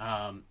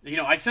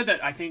I said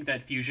that I think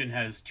that Fusion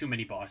has too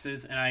many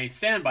bosses, and I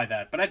stand by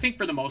that. But I think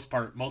for the most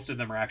part, most of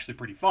them are actually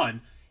pretty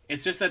fun.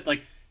 It's just that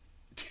like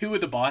two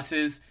of the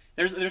bosses,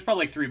 there's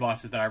probably like three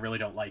bosses that I really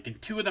don't like,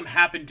 and two of them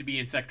happen to be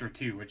in Sector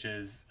 2, which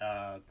is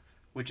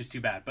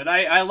too bad. But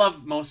I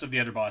love most of the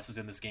other bosses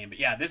in this game. But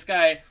yeah, this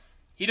guy,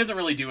 he doesn't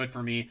really do it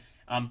for me.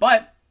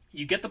 But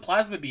you get the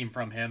plasma beam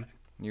from him.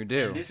 You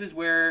do. And this is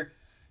where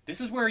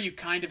you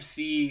kind of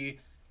see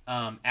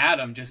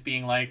Adam just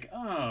being like,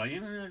 oh,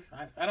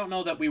 I don't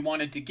know that we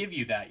wanted to give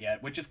you that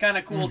yet, which is kind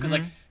of cool because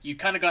like you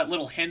kind of got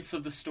little hints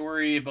of the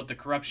story about the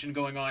corruption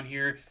going on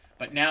here,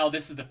 but now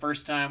this is the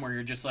first time where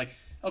you're just like,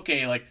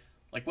 okay, like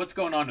what's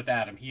going on with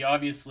Adam? He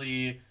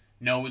obviously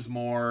knows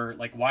more.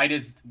 Like why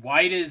does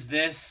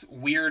this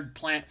weird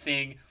plant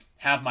thing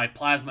have my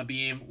plasma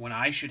beam when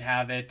I should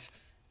have it?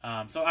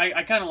 So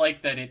I kind of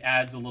like that it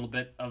adds a little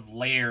bit of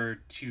layer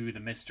to the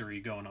mystery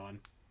going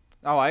on.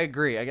 Oh, I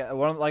agree.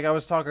 Like I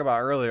was talking about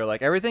earlier,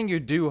 like everything you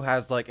do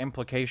has like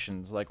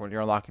implications. Like when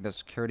you're unlocking the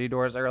security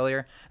doors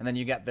earlier, and then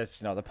you get this,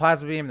 the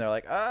plasma beam. They're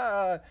like,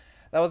 that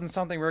wasn't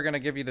something we were gonna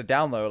give you to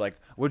download. Like,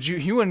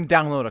 you wouldn't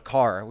download a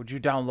car? Would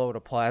you download a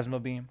plasma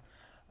beam?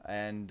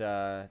 And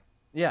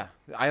yeah,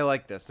 I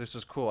like this. This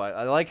is cool.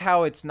 I like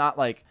how it's not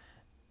like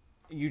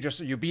you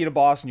beat a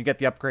boss and you get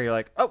the upgrade. You're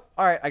like, oh,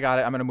 all right, I got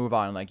it. I'm gonna move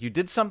on. Like you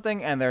did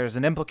something, and there's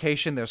an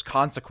implication. There's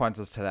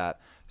consequences to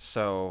that.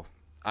 So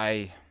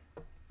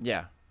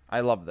yeah,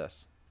 I love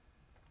this.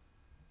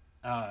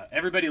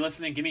 Everybody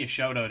listening, give me a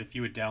shout out if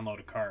you would download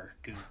a car,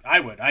 because I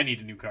would. I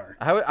need a new car.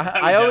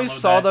 I always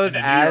saw those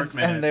ads,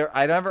 and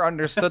I never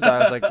understood that. I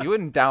was like, you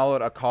wouldn't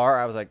download a car?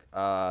 I was like,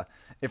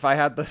 if I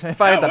had the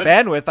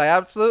bandwidth, I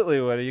absolutely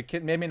would. Are you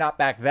kidding? Maybe not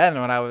back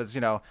then when I was,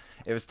 it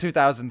was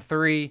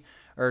 2003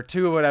 or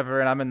 2 or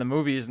whatever, and I'm in the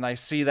movies and I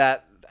see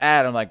that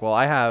ad. I'm like, well,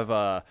 I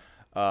have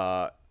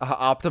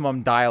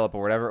optimum dial-up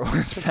or whatever it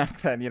was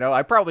back then.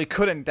 I probably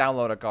couldn't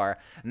download a car.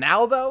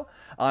 Now though,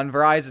 on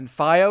Verizon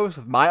Fios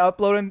with my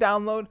upload and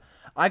download,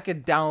 I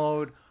could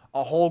download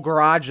a whole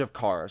garage of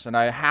cars, and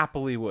I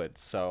happily would.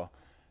 So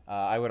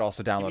I would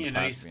also download. Give me a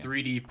nice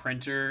 3D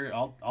printer.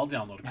 I'll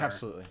download a car.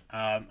 Absolutely.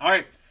 All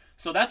right.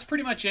 So that's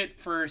pretty much it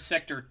for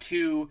Sector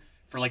 2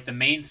 for like the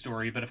main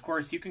story. But of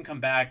course, you can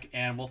come back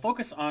and we'll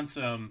focus on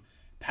some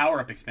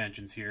power-up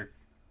expansions here.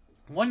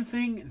 One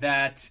thing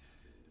that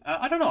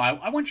I don't know.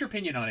 I want your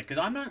opinion on it because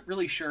I'm not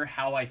really sure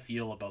how I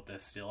feel about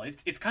this still.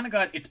 It's kind of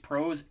got its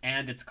pros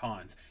and its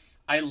cons.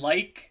 I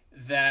like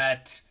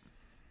that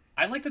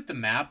the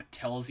map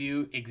tells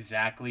you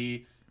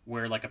exactly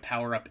where like a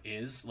power up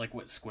is, like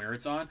what square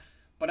it's on.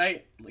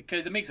 But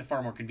because it makes it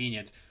far more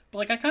convenient. But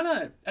like I kind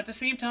of at the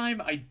same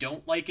time I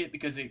don't like it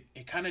because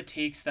it kind of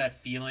takes that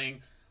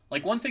feeling.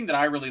 Like one thing that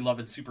I really love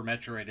in Super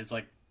Metroid is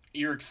like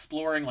you're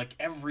exploring like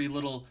every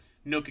little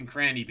nook and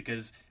cranny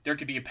because there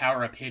could be a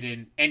power-up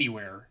hidden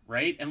anywhere,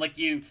 right? And like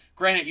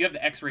granted you have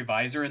the X-ray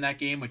visor in that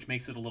game, which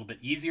makes it a little bit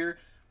easier,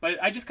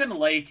 but I just kind of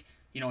like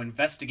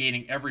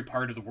investigating every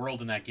part of the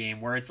world in that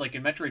game, where it's like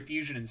in Metroid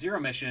Fusion and Zero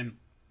Mission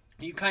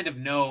you kind of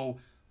know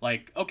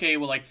like, okay,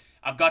 well, like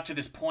I've got to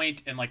this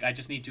point and like I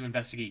just need to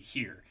investigate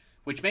here,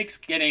 which makes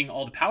getting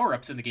all the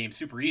power-ups in the game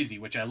super easy,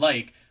 which I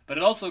like. But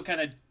it also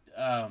kind of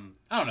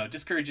I don't know,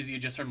 discourages you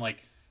just from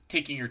like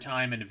taking your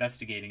time and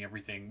investigating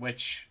everything,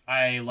 which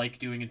I like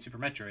doing in Super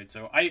Metroid.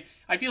 So I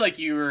feel like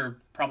you're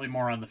probably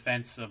more on the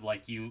fence of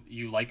like you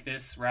like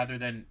this rather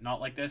than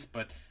not like this,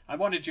 but I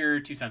wanted your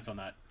 2 cents on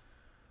that.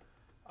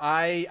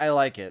 I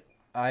like it.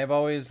 I've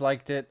always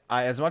liked it.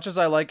 As much as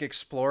I like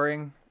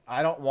exploring,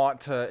 I don't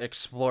want to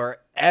explore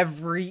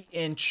every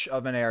inch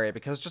of an area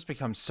because it just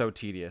becomes so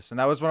tedious. And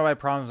that was one of my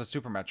problems with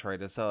Super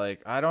Metroid. Is that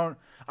like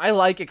I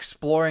like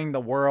exploring the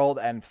world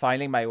and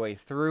finding my way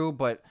through,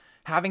 but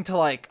having to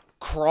like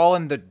crawl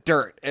in the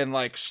dirt and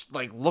like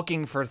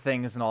looking for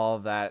things and all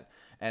of that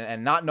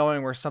and not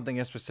knowing where something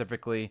is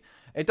specifically,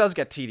 it does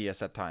get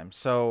tedious at times.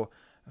 So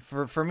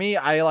for me,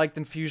 I liked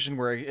Infusion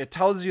where it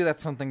tells you that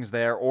something's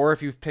there, or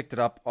if you've picked it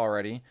up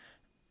already,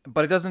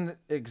 but it doesn't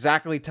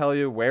exactly tell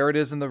you where it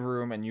is in the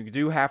room, and you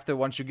do have to,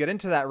 once you get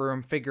into that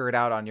room, figure it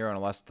out on your own,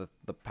 unless the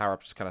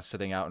power-up's kind of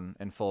sitting out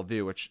in full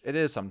view, which it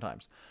is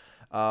sometimes.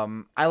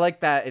 I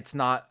like that it's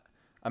not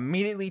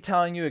immediately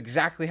telling you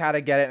exactly how to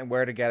get it and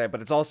where to get it,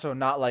 but it's also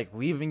not like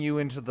leaving you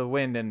into the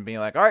wind and being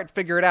like, all right,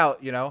 figure it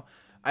out,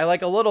 I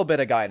like a little bit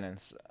of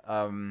guidance.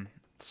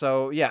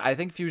 So yeah, I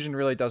think Fusion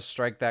really does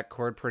strike that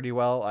chord pretty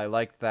well. I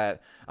like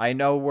that I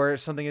know where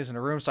something is in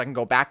a room, so I can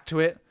go back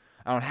to it.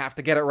 I don't have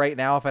to get it right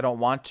now if I don't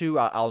want to.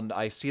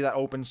 I see that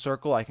open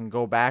circle, I can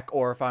go back,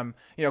 or if I'm,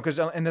 because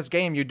in this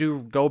game you do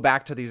go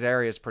back to these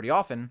areas pretty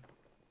often.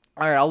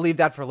 All right, I'll leave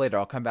that for later.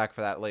 I'll come back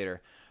for that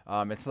later.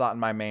 It's not in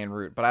my main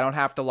route, but I don't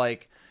have to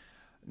like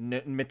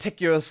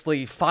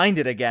meticulously find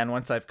it again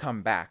once I've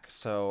come back.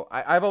 So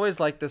I've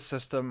always liked this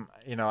system.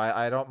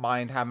 I don't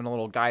mind having a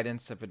little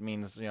guidance if it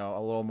means, a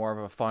little more of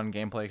a fun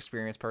gameplay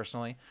experience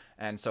personally.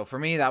 And so for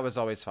me, that was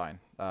always fine.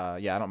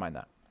 Yeah, I don't mind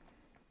that.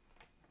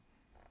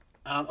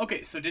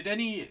 Okay, so did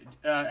any,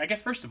 I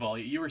guess first of all,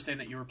 you were saying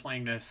that you were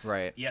playing this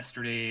right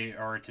yesterday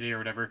or today or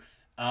whatever.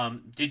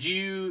 Did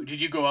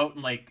you go out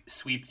and like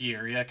sweep the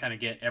area, kind of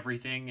get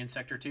everything in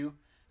Sector 2?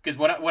 Because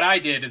what I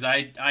did is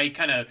I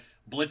kind of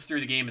blitzed through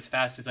the game as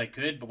fast as I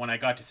could, but when I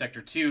got to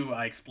Sector 2,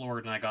 I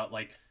explored and I got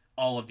like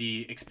all of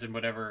the exps and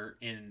whatever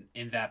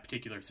in that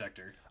particular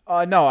sector.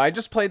 No, I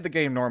just played the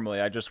game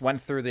normally. I just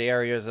went through the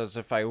areas as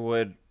if I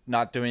would,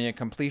 not doing a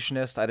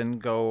completionist. I didn't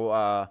go.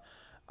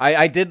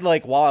 I did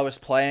like while I was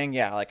playing.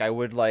 Yeah, like I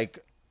would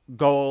like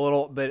go a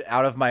little bit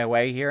out of my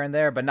way here and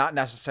there, but not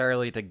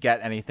necessarily to get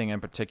anything in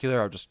particular.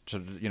 Or just to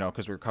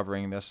because we're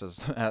covering this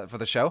as for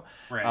the show.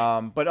 Right.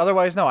 But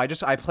otherwise, no. I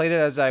played it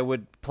as I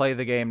would play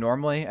the game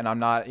normally, and I'm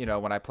not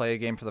when I play a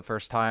game for the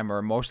first time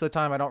or most of the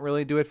time, I don't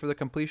really do it for the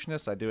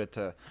completionist. I do it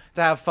to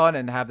have fun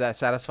and have that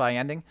satisfying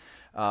ending.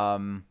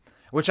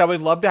 Which I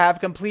would love to have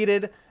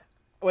completed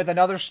with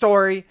another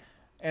story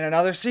and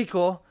another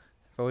sequel,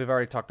 but we've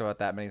already talked about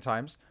that many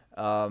times.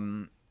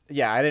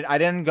 Yeah, I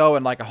didn't go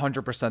in like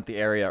 100% the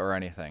area or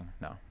anything,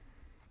 no,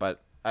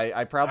 but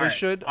I probably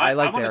should. I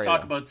like the area. I want to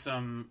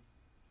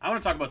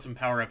talk about some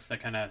power ups that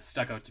kind of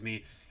stuck out to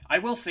me. I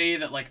will say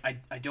that like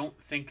I don't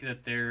think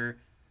that there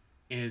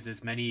is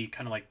as many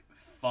kind of like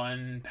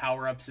fun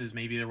power ups as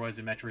maybe there was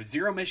in Metroid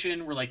Zero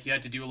Mission, where like you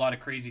had to do a lot of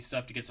crazy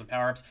stuff to get some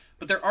power ups.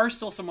 But there are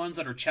still some ones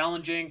that are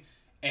challenging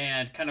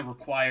and kind of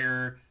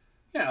require,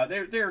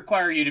 they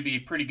require you to be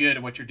pretty good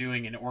at what you're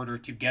doing in order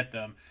to get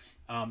them.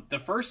 The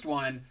first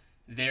one,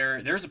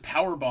 there's a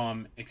power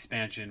bomb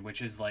expansion, which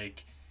is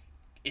like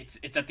it's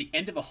at the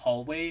end of a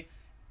hallway,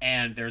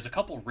 and there's a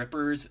couple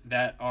rippers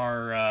that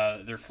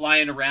are they're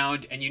flying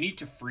around, and you need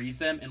to freeze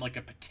them in like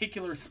a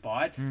particular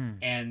spot,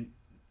 and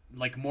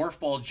like morph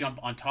ball jump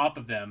on top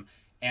of them,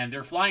 and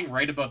they're flying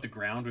right above the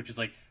ground, which is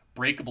like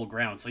breakable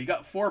ground. So you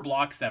got 4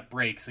 blocks that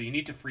break, so you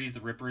need to freeze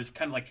the rippers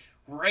kind of like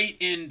right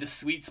in the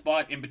sweet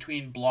spot in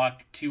between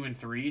block 2 and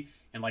 3,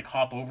 and like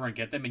hop over and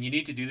get them. And you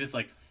need to do this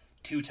like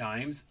 2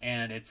 times,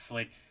 and it's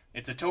like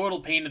it's a total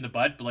pain in the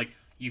butt, but like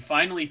you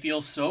finally feel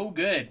so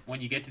good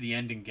when you get to the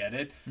end and get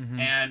it.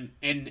 And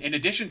in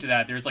addition to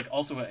that, there's like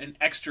also an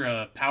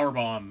extra power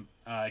bomb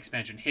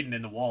expansion hidden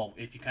in the wall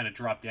if you kind of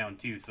drop down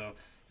too. So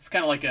it's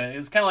kind of like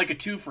a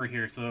twofer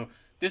here. So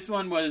this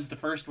one was the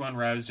first one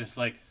where I was just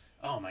like,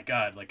 oh my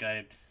god,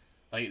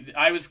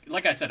 I was,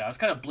 like I said, I was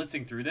kind of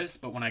blitzing through this,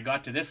 but when I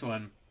got to this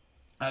one,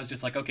 I was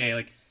just like, okay,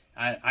 like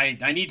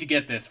I need to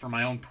get this for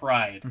my own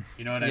pride.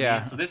 You know what I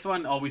mean? So this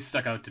one always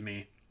stuck out to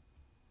me.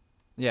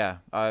 Yeah,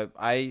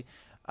 I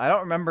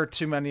don't remember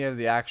too many of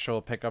the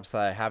actual pickups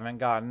that I haven't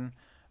gotten,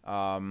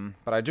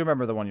 but I do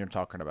remember the one you're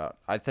talking about.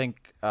 I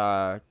think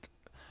I'm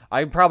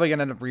probably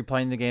gonna end up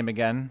replaying the game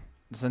again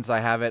since I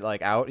have it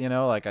like out.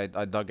 Like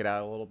I dug it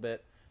out a little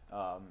bit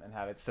and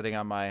have it sitting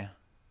on my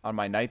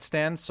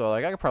nightstand. So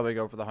like I could probably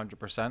go for the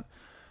 100%.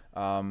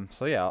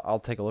 So yeah, I'll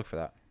take a look for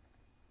that.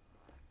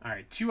 All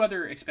right, 2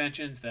 other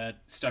expansions that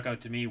stuck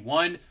out to me.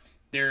 One,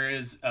 there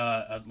is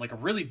like a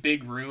really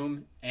big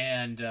room,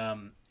 and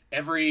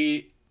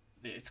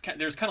there's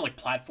kind of like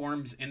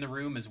platforms in the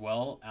room as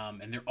well,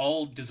 and they're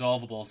all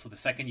dissolvable. So the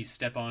second you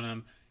step on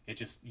them,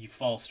 you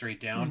fall straight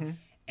down.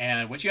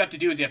 And what you have to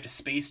do is you have to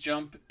space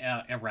jump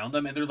around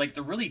them, and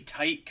they're really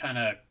tight kind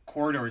of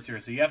corridors here.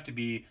 So you have to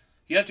be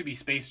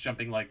space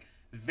jumping like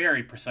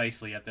very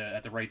precisely at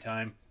the right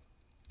time.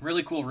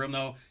 Really cool room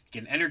though. You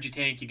get an energy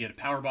tank, you get a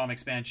power bomb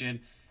expansion,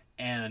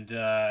 and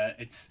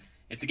it's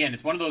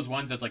one of those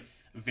ones that's like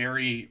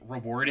very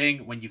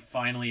rewarding when you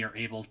finally are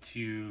able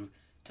to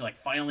like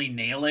finally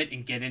nail it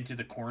and get into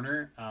the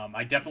corner.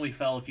 I definitely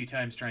fell a few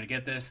times trying to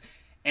get this,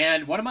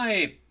 and one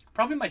of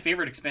probably my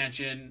favorite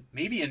expansion,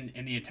 maybe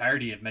in the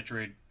entirety of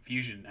Metroid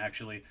Fusion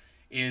actually,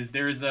 is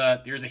there's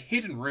a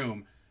hidden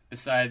room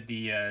beside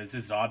the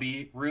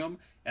Zizabi room,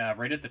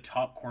 right at the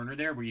top corner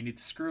there, where you need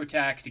the screw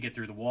attack to get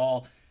through the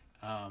wall.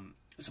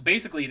 So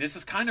basically, this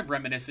is kind of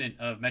reminiscent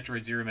of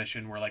Metroid Zero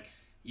Mission, where like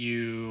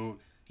you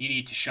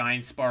need to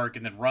shine spark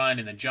and then run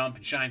and then jump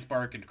and shine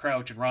spark and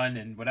crouch and run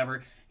and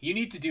whatever. You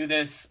need to do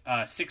this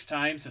 6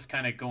 times, just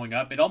kind of going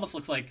up. It almost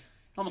looks like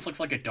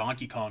a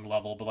Donkey Kong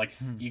level, but like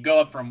you go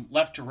up from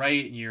left to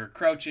right and you're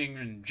crouching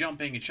and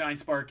jumping and shine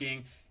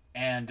sparking.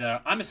 And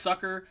I'm a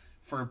sucker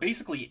for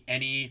basically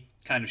any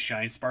kind of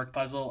shine spark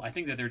puzzle. I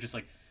think that they're just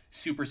like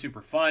super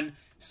fun.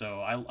 So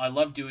I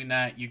love doing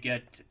that. You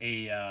get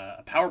a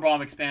power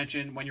bomb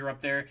expansion when you're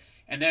up there,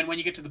 and then when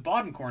you get to the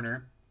bottom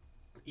corner,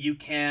 you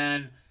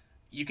can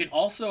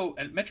also,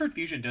 and Metroid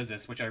Fusion does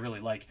this, which I really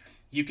like.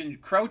 You can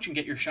crouch and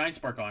get your shine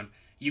spark on.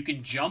 You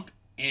can jump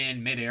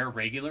in midair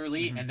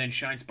regularly and then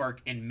shine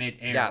spark in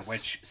midair,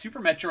 which Super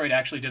Metroid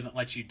actually doesn't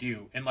let you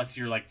do unless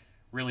you're like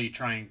really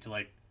trying to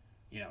like,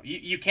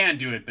 you can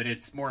do it, but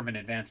it's more of an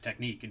advanced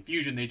technique. In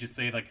Fusion, they just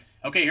say like,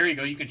 okay, here you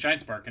go, you can shine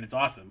spark, and it's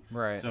awesome.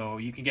 Right. So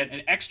you can get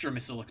an extra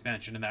missile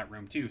expansion in that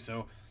room too.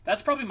 So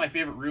that's probably my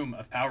favorite room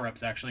of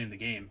power-ups actually in the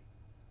game.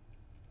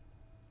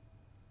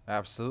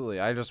 Absolutely.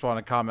 I just want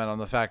to comment on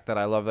the fact that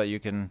I love that you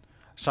can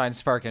shine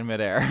spark in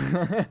midair.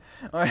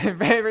 One of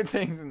my favorite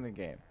things in the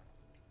game.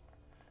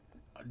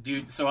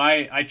 Dude, so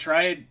I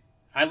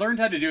learned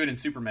how to do it in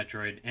Super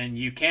Metroid, and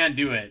you can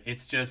do it.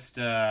 It's just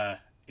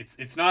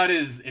it's not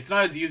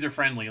as user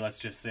friendly. Let's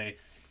just say.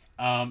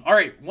 All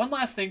right, one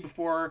last thing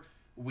before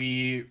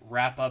we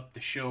wrap up the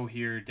show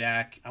here,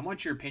 Dak. I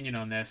want your opinion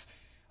on this.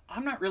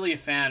 I'm not really a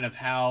fan of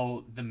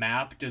how the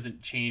map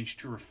doesn't change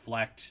to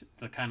reflect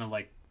the kind of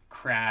like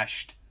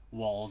crashed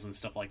walls and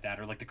stuff like that,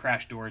 or like the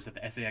crashed doors that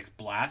the SAX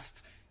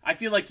blasts. I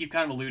feel like you've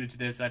kind of alluded to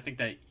this. I think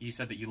that you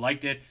said that you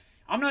liked it.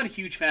 I'm not a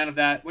huge fan of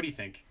that. What do you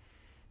think?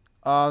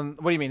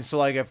 What do you mean? So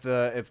like if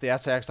the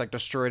SAX like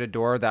destroyed a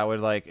door, that would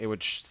like it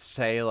would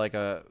say like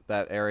a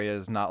that area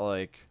is not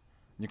like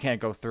you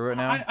can't go through it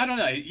now. I don't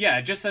know. Yeah,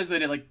 it just says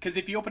that it like because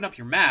if you open up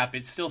your map,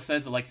 it still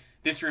says that like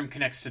this room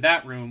connects to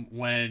that room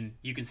when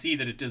you can see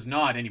that it does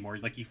not anymore.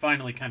 Like you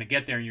finally kind of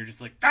get there and you're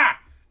just like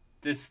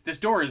this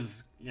door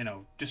is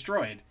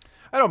destroyed.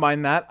 I don't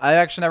mind that. I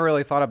actually never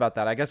really thought about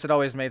that. I guess it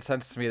always made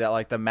sense to me that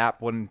like the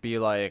map wouldn't be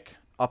like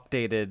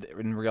updated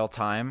in real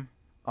time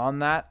on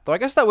that. Though I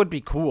guess that would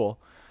be cool.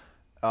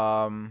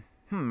 I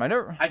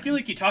never. I feel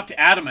like you talk to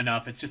Adam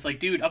enough. It's just like,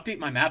 dude, update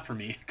my map for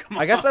me. Come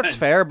on. I guess that's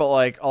fair, but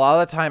like a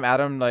lot of the time,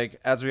 Adam, like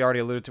as we already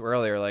alluded to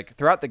earlier, like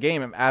throughout the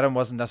game, Adam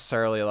wasn't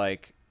necessarily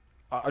like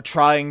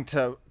trying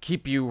to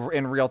keep you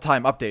in real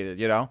time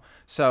updated.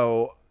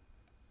 So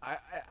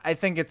I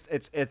think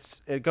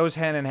it goes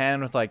hand in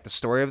hand with like the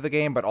story of the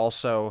game, but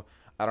also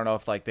I don't know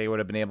if like they would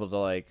have been able to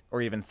like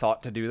or even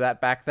thought to do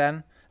that back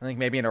then. I think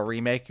maybe in a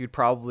remake you'd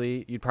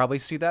probably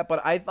see that,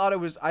 but I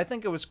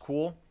think it was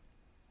cool.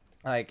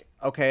 Like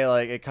okay,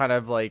 like it kind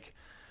of like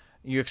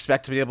you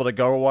expect to be able to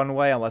go one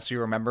way unless you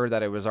remember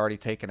that it was already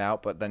taken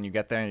out, but then you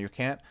get there and you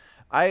can't.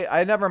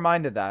 I never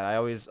minded that. I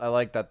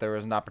like that there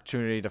was an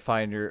opportunity to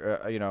find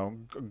your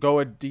go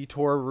a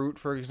detour route,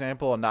 for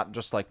example, and not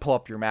just like pull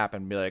up your map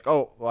and be like,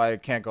 oh, well, I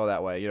can't go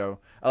that way.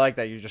 I like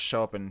that you just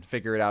show up and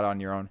figure it out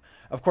on your own.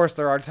 Of course,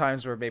 there are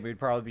times where maybe it'd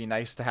probably be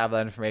nice to have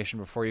that information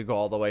before you go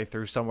all the way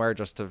through somewhere,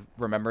 just to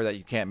remember that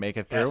you can't make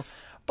it through.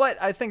 Yes. But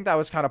I think that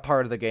was kind of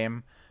part of the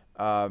game.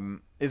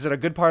 Is it a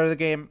good part of the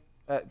game?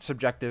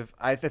 Subjective.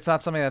 It's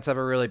not something that's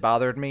ever really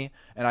bothered me,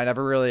 and I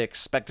never really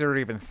expected or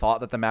even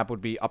thought that the map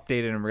would be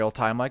updated in real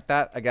time like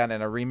that. Again,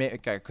 in a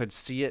remake, I could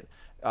see it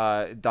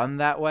done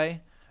that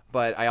way,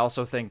 but I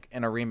also think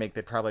in a remake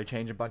they'd probably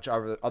change a bunch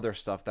of other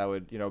stuff that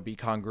would be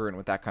congruent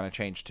with that kind of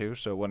change too,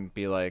 so it wouldn't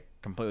be like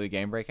completely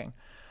game breaking.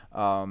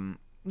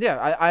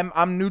 Yeah,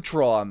 I'm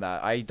neutral on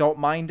that. I don't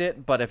mind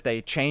it, but if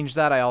they change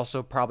that, I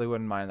also probably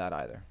wouldn't mind that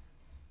either.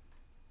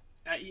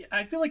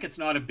 I feel like it's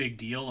not a big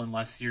deal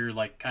unless you're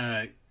like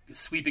kind of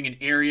sweeping an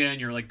area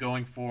and you're like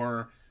going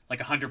for like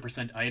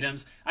 100%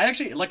 items. I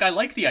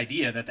like the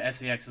idea that the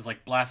SAX is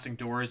like blasting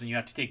doors and you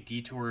have to take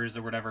detours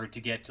or whatever to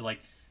get to like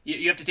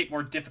you have to take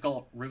more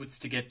difficult routes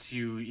to get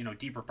to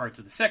deeper parts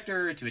of the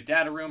sector, to a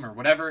data room or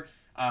whatever.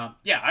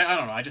 Yeah, I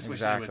don't know. I just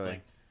wish they would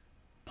like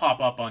pop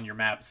up on your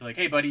map. So like,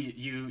 hey buddy,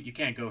 you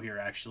can't go here.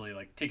 Actually,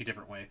 like take a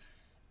different way.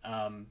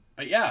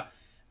 But yeah,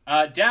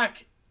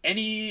 Dak.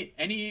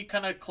 Any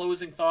kind of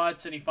closing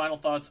thoughts, any final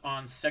thoughts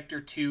on Sector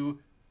 2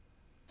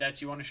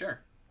 that you want to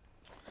share?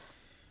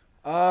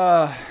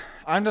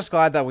 I'm just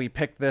glad that we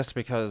picked this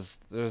because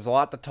there's a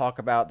lot to talk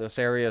about. This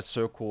area is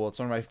so cool. It's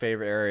one of my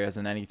favorite areas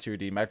in any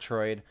 2D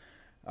Metroid.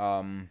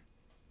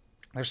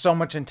 There's so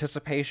much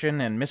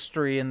anticipation and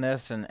mystery in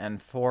this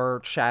and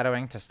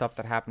foreshadowing to stuff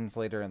that happens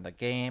later in the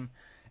game.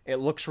 It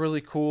looks really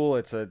cool.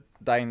 It's a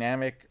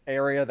dynamic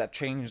area that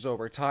changes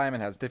over time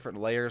and has different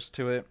layers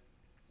to it.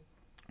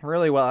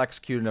 Really well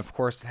executed. Of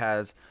course, it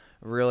has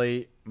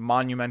really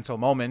monumental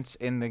moments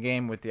in the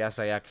game with the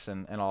SAX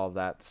and all of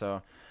that.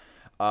 So,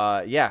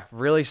 yeah,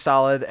 really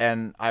solid.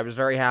 And I was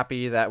very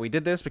happy that we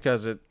did this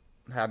because it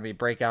had me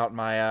break out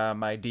my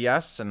my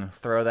DS and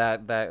throw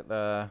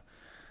that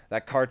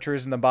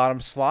cartridge in the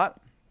bottom slot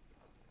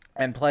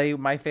and play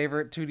my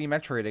favorite 2D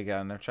Metroid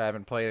again, which I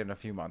haven't played in a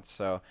few months.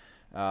 So,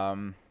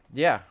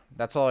 yeah,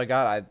 that's all I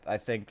got. I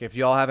think if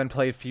y'all haven't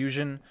played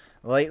Fusion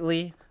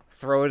lately,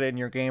 throw it in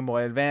your Game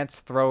Boy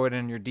Advance, throw it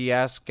in your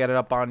DS, get it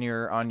up on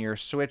your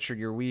Switch or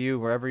your Wii U,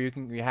 wherever you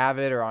have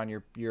it, or on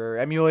your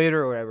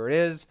emulator or whatever it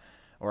is,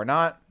 or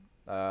not.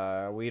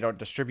 We don't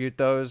distribute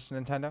those,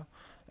 Nintendo.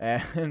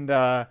 And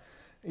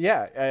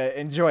yeah,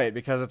 enjoy it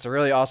because it's a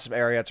really awesome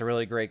area. It's a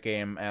really great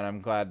game, and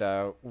I'm glad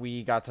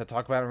we got to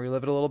talk about it and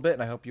relive it a little bit,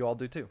 and I hope you all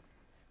do too.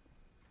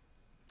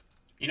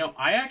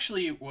 I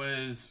actually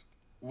was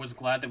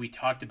glad that we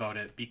talked about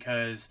it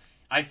because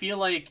I feel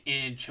like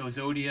in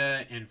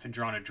Chozodia and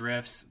Phendrana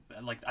Drifts,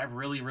 like I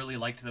really, really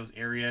liked those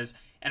areas.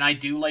 And I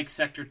do like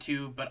Sector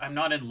 2, but I'm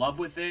not in love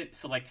with it.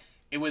 So like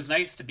it was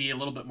nice to be a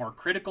little bit more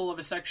critical of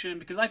a section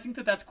because I think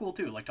that that's cool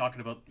too. Like talking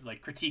about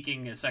like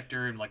critiquing a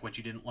sector and like what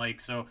you didn't like.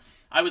 So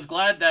I was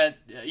glad that,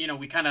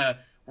 we kind of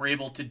were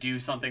able to do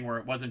something where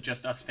it wasn't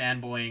just us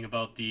fanboying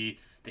about the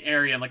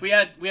area. And like we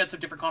had some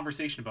different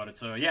conversation about it.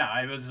 So yeah,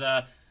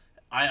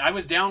 I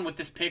was down with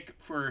this pick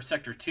for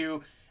Sector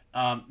 2.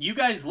 You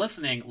guys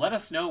listening, let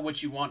us know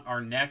what you want our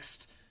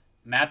next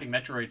Mapping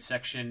Metroid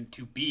section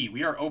to be.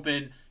 We are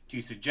open to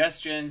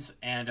suggestions,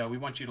 and we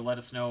want you to let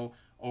us know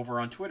over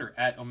on Twitter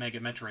at Omega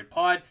Metroid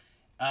Pod.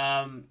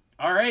 All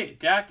All right,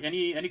 Dak,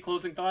 any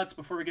closing thoughts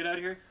before we get out of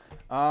here?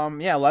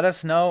 Yeah, let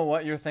us know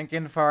what you're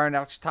thinking for our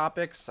next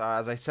topics.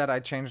 As I said, I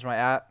changed my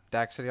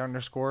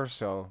 @DakCity_,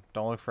 so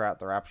don't look for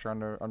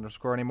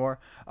 @TheRapture_underscore anymore.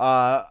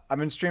 I've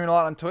been streaming a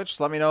lot on Twitch.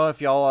 So let me know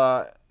if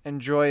y'all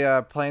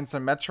enjoy playing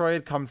some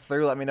Metroid. Come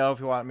through. Let me know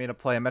if you want me to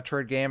play a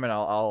Metroid game, and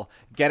I'll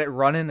get it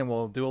running, and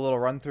we'll do a little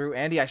run through.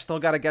 Andy, I still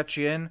got to get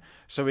you in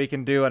so we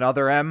can do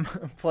another M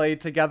play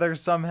together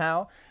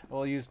somehow.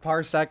 We'll use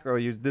Parsec or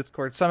we'll use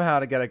Discord somehow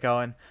to get it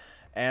going.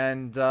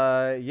 And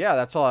yeah,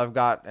 that's all I've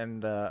got.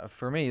 And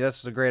for me,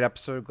 this was a great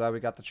episode. Glad we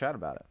got to chat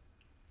about it.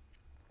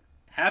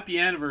 Happy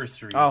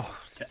anniversary to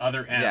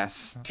Other M.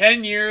 Yes.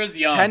 10 years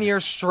young. 10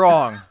 years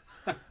strong.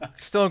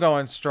 Still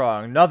going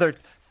strong. Another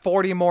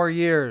 40 more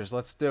years.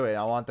 Let's do it.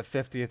 I want the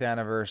 50th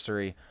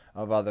anniversary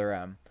of Other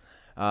M.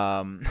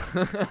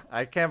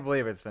 I can't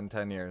believe it's been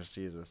 10 years.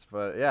 Jesus.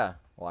 But yeah,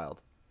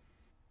 wild.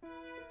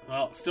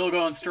 Well, still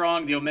going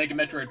strong, the Omega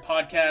Metroid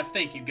podcast.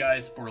 Thank you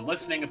guys for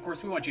listening. Of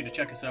course, we want you to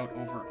check us out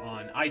over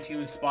on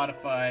iTunes,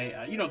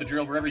 Spotify, you know the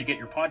drill, wherever you get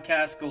your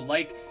podcasts. Go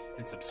like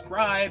and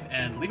subscribe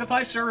and leave a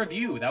 5-star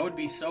review. That would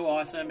be so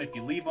awesome. If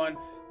you leave one,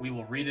 we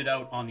will read it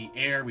out on the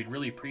air. We'd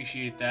really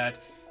appreciate that.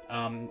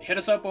 Hit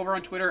us up over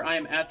on Twitter. I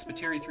am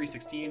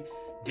 @Spiteri316.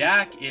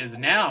 Dak is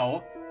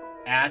now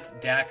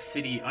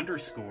 @DakCity_,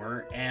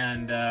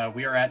 and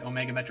we are at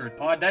Omega Metroid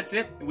Pod. That's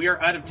it. We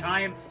are out of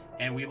time.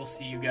 And we will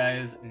see you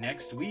guys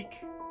next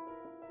week.